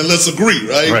and let's agree,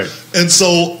 right? And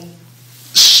so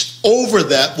over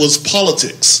that was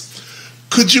politics.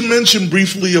 Could you mention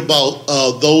briefly about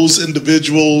those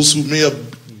individuals who may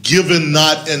have given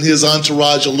Nott and his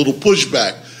entourage a little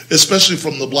pushback, especially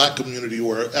from the black community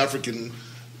or African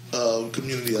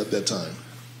community at that time?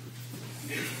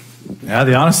 Yeah,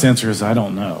 the honest answer is I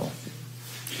don't know.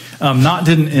 Nott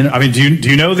didn't. I mean, do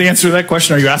you know the answer to that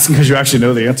question? Are you asking because you actually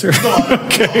know the answer? No,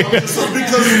 okay. No,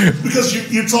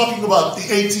 because you're talking about the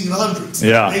 1800s,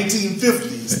 yeah,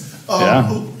 1850s.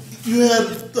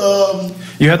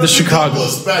 You had the Chicago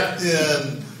back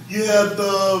then. You had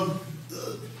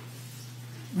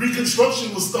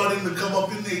Reconstruction was starting to come up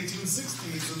in the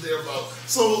 1860s and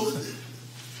thereabouts. So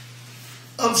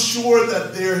I'm sure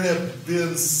that there have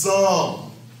been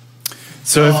some.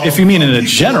 So if you mean in a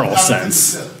general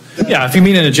sense, yeah, if you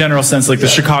mean in a general sense, like the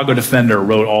Chicago Defender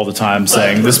wrote all the time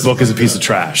saying this book is a piece of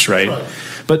trash, right?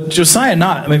 But Josiah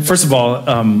Nott, I mean, first of all,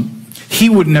 he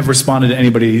wouldn't have responded to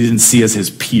anybody he didn't see as his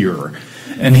peer.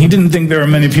 And he didn't think there were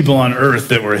many people on Earth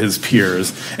that were his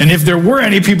peers. And if there were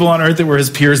any people on Earth that were his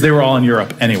peers, they were all in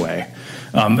Europe anyway.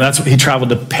 That's what he traveled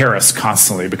to Paris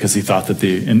constantly because he thought that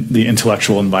the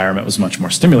intellectual environment was much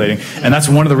more stimulating. And that's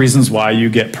one of the reasons why you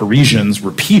get Parisians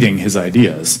repeating his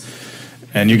ideas.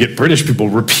 And you get British people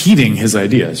repeating his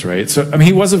ideas, right? So, I mean,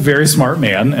 he was a very smart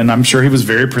man, and I'm sure he was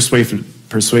very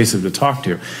persuasive to talk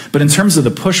to. But in terms of the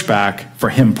pushback for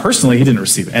him personally, he didn't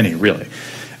receive any, really.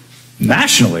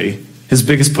 Nationally, his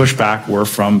biggest pushback were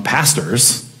from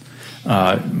pastors,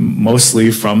 mostly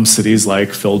from cities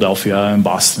like Philadelphia and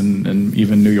Boston and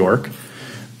even New York.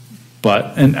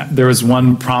 And there was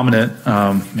one prominent,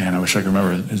 man, I wish I could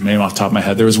remember his name off the top of my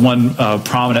head. There was one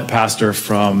prominent pastor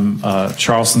from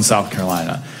Charleston, South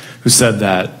Carolina, who said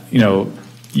that,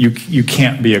 you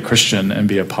can't be a Christian and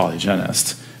be a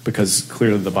polygenist because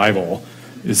clearly the Bible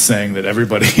is saying that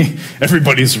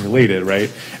everybody's related,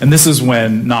 right? And this is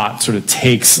when Nott sort of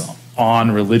takes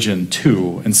on religion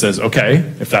too and says, okay,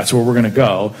 if that's where we're going to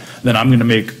go, then I'm going to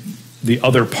make the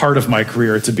other part of my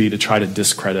career to try to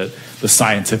discredit the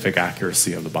scientific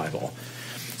accuracy of the Bible.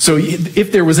 So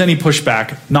if there was any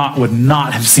pushback, Nott would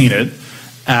not have seen it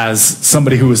as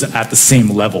somebody who was at the same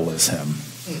level as him.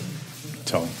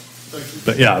 So,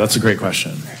 but yeah, that's a great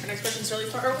question. All right, our next question's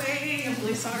really far away. I'm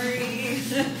really sorry.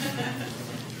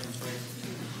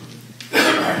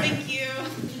 Thank you.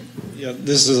 Yeah,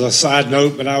 this is a side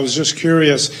note, but I was just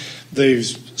curious. The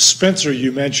Spencer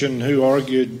you mentioned, who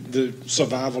argued the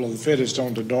survival of the fittest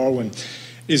onto Darwin,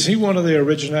 is he one of the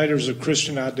originators of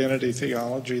Christian identity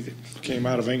theology that came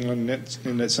out of England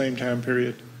in that same time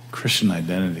period? Christian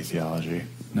identity theology.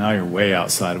 Now you're way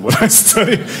outside of what I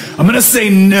study. I'm going to say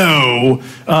no,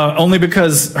 only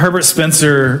because Herbert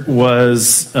Spencer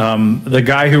was the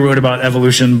guy who wrote about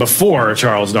evolution before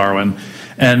Charles Darwin,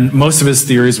 and most of his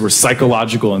theories were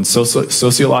psychological and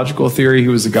sociological theory. He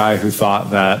was a guy who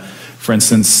thought that, for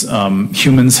instance,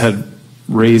 humans had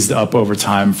raised up over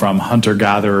time from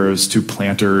hunter-gatherers to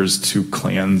planters to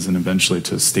clans and eventually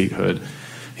to statehood.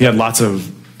 He had lots of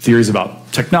theories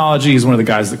about technology. He's one of the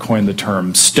guys that coined the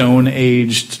term Stone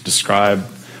Age to describe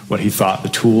what he thought the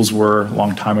tools were a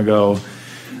long time ago.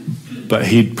 But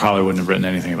he probably wouldn't have written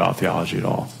anything about theology at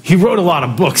all. He wrote a lot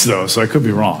of books, though, so I could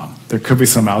be wrong. There could be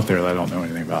some out there that I don't know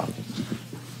anything about.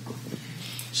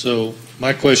 So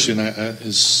my question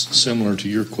is similar to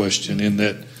your question in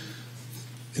that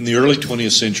in the early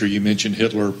 20th century, you mentioned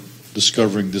Hitler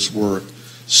discovering this work.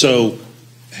 So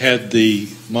had the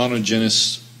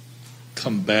monogenists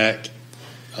come back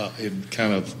and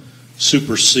kind of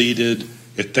superseded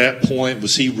at that point?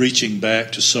 Was he reaching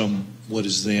back to some what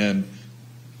is then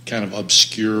kind of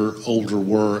obscure older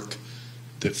work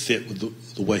that fit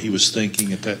with the way he was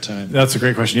thinking at that time? That's a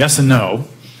great question. Yes and no.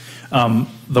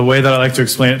 The way that I like to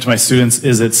explain it to my students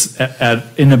is it's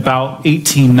in about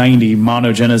 1890,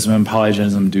 monogenism and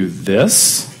polygenism do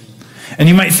this. And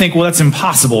you might think, well, that's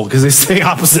impossible because they say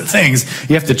opposite things.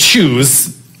 You have to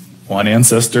choose one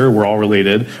ancestor, we're all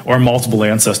related, or multiple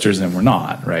ancestors and we're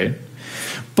not, right?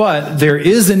 But there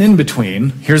is an in-between.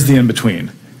 Here's the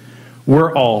in-between.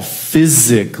 We're all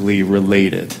physically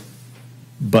related,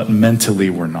 but mentally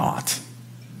we're not.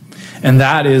 And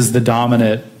that is the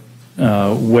dominant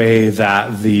way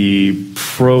that the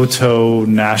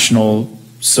proto-national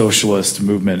socialist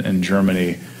movement in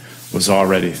Germany was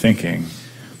already thinking.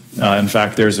 In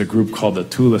fact, there's a group called the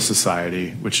Thule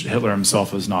Society, which Hitler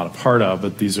himself was not a part of,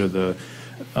 but these are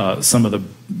some of the,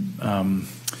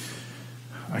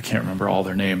 I can't remember all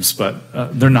their names, but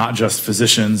they're not just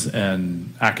physicians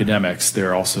and academics.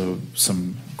 They're also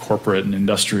some corporate and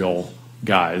industrial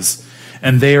guys.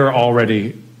 And they are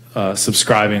already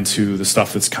subscribing to the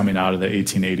stuff that's coming out of the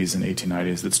 1880s and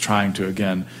 1890s that's trying to,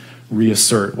 again,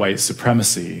 reassert white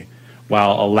supremacy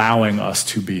while allowing us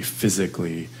to be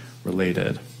physically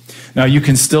related. Now, you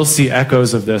can still see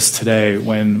echoes of this today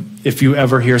if you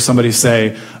ever hear somebody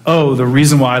say, oh, the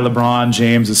reason why LeBron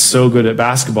James is so good at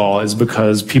basketball is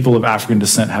because people of African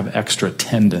descent have extra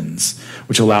tendons,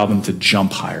 which allow them to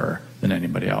jump higher than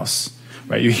anybody else.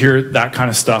 Right? You hear that kind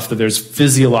of stuff, that there's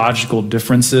physiological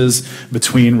differences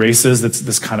between races, that's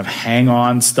this kind of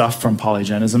hang-on stuff from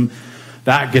polygenism.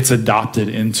 That gets adopted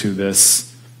into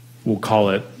this, we'll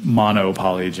call it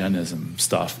monopolygenism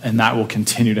stuff, and that will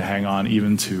continue to hang on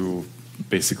even to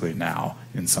basically now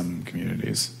in some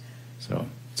communities. So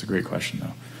it's a great question,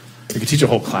 though. We could teach a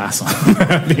whole class on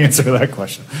the answer to that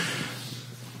question. All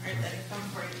right, then, come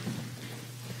for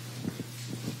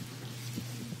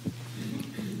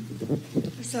you.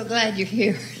 I'm so glad you're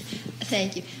here.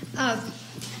 Thank you.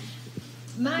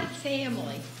 My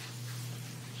family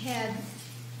had,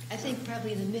 I think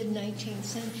probably in the mid-19th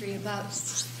century, about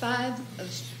 5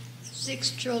 of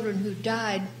 6 children who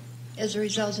died as a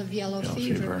result of yellow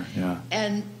fever. Yeah.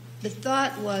 And the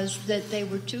thought was that they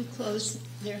were too close.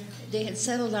 They had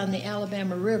settled on the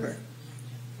Alabama River.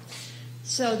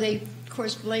 So they, of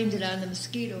course, blamed it on the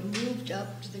mosquito, moved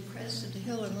up to the crest of the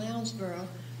hill in Lounsboro,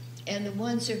 and the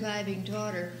one surviving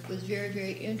daughter was very,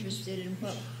 very interested in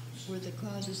what were the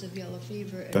causes of yellow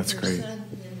fever. And That's her great. son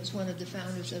was one of the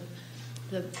founders of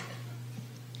the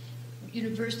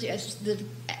university,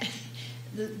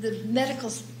 the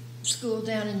medical school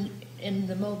down in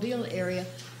the Mobile area.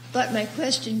 But my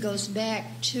question goes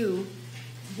back to,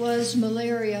 was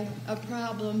malaria a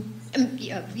problem,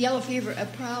 yellow fever a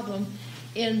problem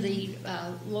in the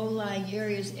low-lying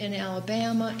areas in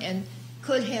Alabama, and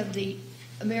could have the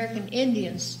American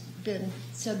Indians been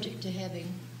subject to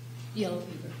having yellow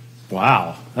fever?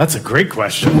 Wow, that's a great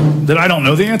question that I don't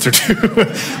know the answer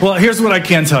to. Well, here's what I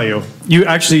can tell you.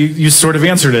 You sort of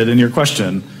answered it in your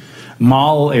question.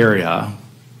 Malaria,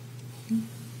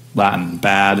 Latin,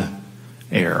 bad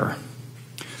air.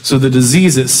 So the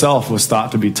disease itself was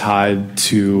thought to be tied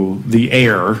to the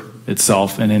air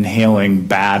itself and inhaling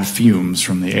bad fumes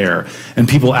from the air. And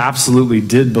people absolutely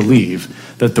did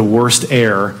believe that the worst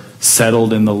air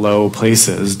settled in the low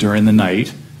places during the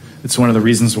night. It's one of the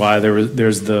reasons why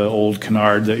there's the old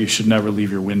canard that you should never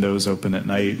leave your windows open at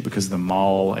night because the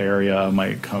mall area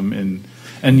might come in.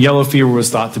 And yellow fever was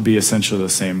thought to be essentially the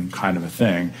same kind of a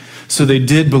thing. So they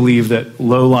did believe that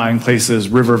low-lying places,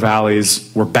 river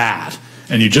valleys, were bad.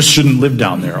 And you just shouldn't live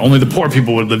down there. Only the poor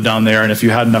people would live down there, and if you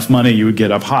had enough money, you would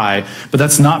get up high. But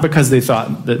that's not because they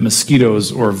thought that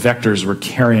mosquitoes or vectors were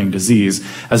carrying disease,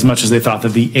 as much as they thought that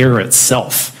the air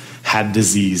itself had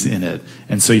disease in it.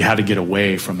 And so you had to get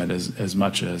away from it as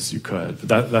much as you could.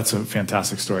 That's a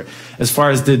fantastic story. As far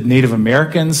as did Native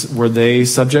Americans, were they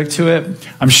subject to it?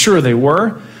 I'm sure they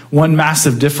were. One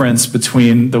massive difference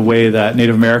between the way that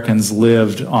Native Americans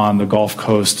lived on the Gulf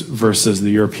Coast versus the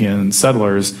European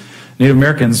settlers, Native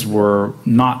Americans were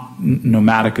not,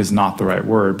 nomadic is not the right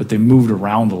word, but they moved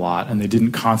around a lot and they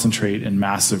didn't concentrate in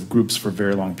massive groups for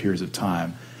very long periods of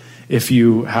time. If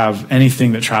you have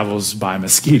anything that travels by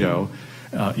mosquito,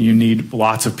 you need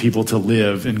lots of people to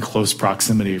live in close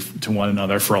proximity to one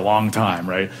another for a long time,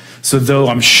 right? So though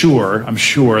I'm sure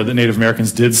that Native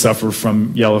Americans did suffer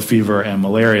from yellow fever and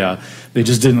malaria, they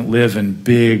just didn't live in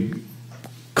big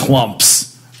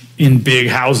clumps in big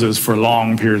houses for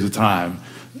long periods of time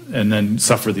and then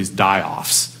suffer these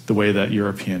die-offs the way that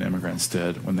European immigrants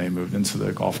did when they moved into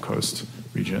the Gulf Coast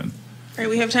region. All right,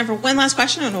 we have time for one last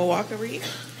question and we'll walk over to you.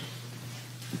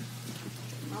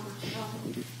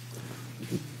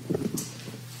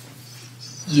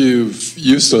 You've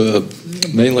used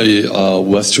mainly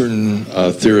Western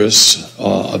theorists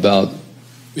about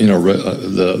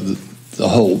the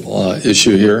whole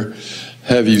issue here.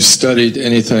 Have you studied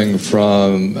anything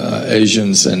from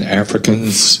Asians and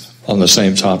Africans on the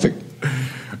same topic?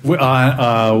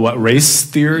 What race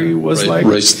theory was like?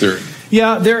 Race theory.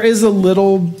 Yeah, there is a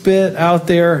little bit out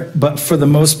there, but for the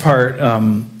most part,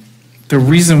 the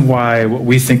reason why what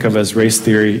we think of as race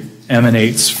theory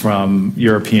emanates from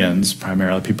Europeans,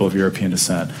 primarily people of European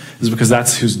descent, is because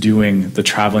that's who's doing the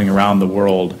traveling around the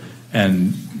world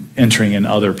and entering in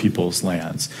other people's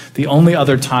lands. The only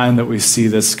other time that we see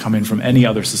this coming from any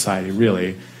other society,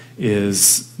 really,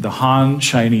 is the Han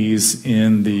Chinese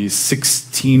in the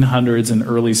 1600s and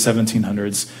early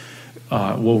 1700s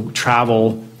will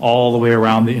travel all the way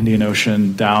around the Indian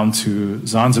Ocean down to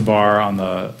Zanzibar on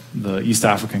the East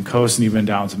African coast and even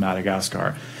down to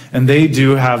Madagascar. And they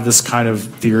do have this kind of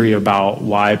theory about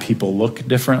why people look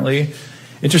differently.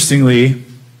 Interestingly,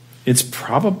 it's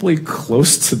probably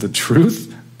close to the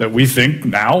truth that we think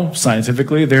now,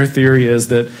 scientifically. Their theory is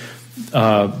that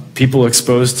people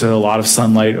exposed to a lot of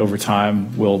sunlight over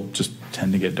time will just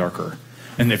tend to get darker.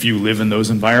 And if you live in those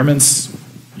environments,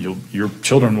 your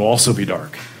children will also be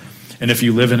dark. And if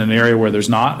you live in an area where there's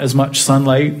not as much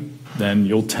sunlight, then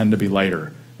you'll tend to be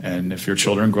lighter. And if your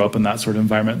children grow up in that sort of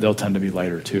environment, they'll tend to be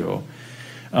lighter too.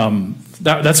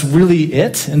 That's really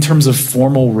it in terms of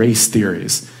formal race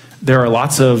theories. There are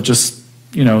lots of just,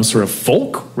 sort of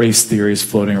folk race theories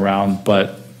floating around,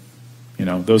 but,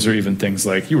 those are even things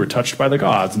like you were touched by the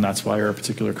gods and that's why you're a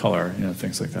particular color,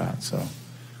 things like that. So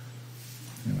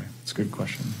anyway, it's a good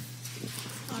question.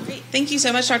 All right. Thank you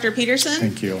so much, Dr. Peterson.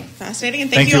 Thank you. Fascinating.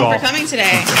 And thank you all for coming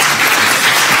today.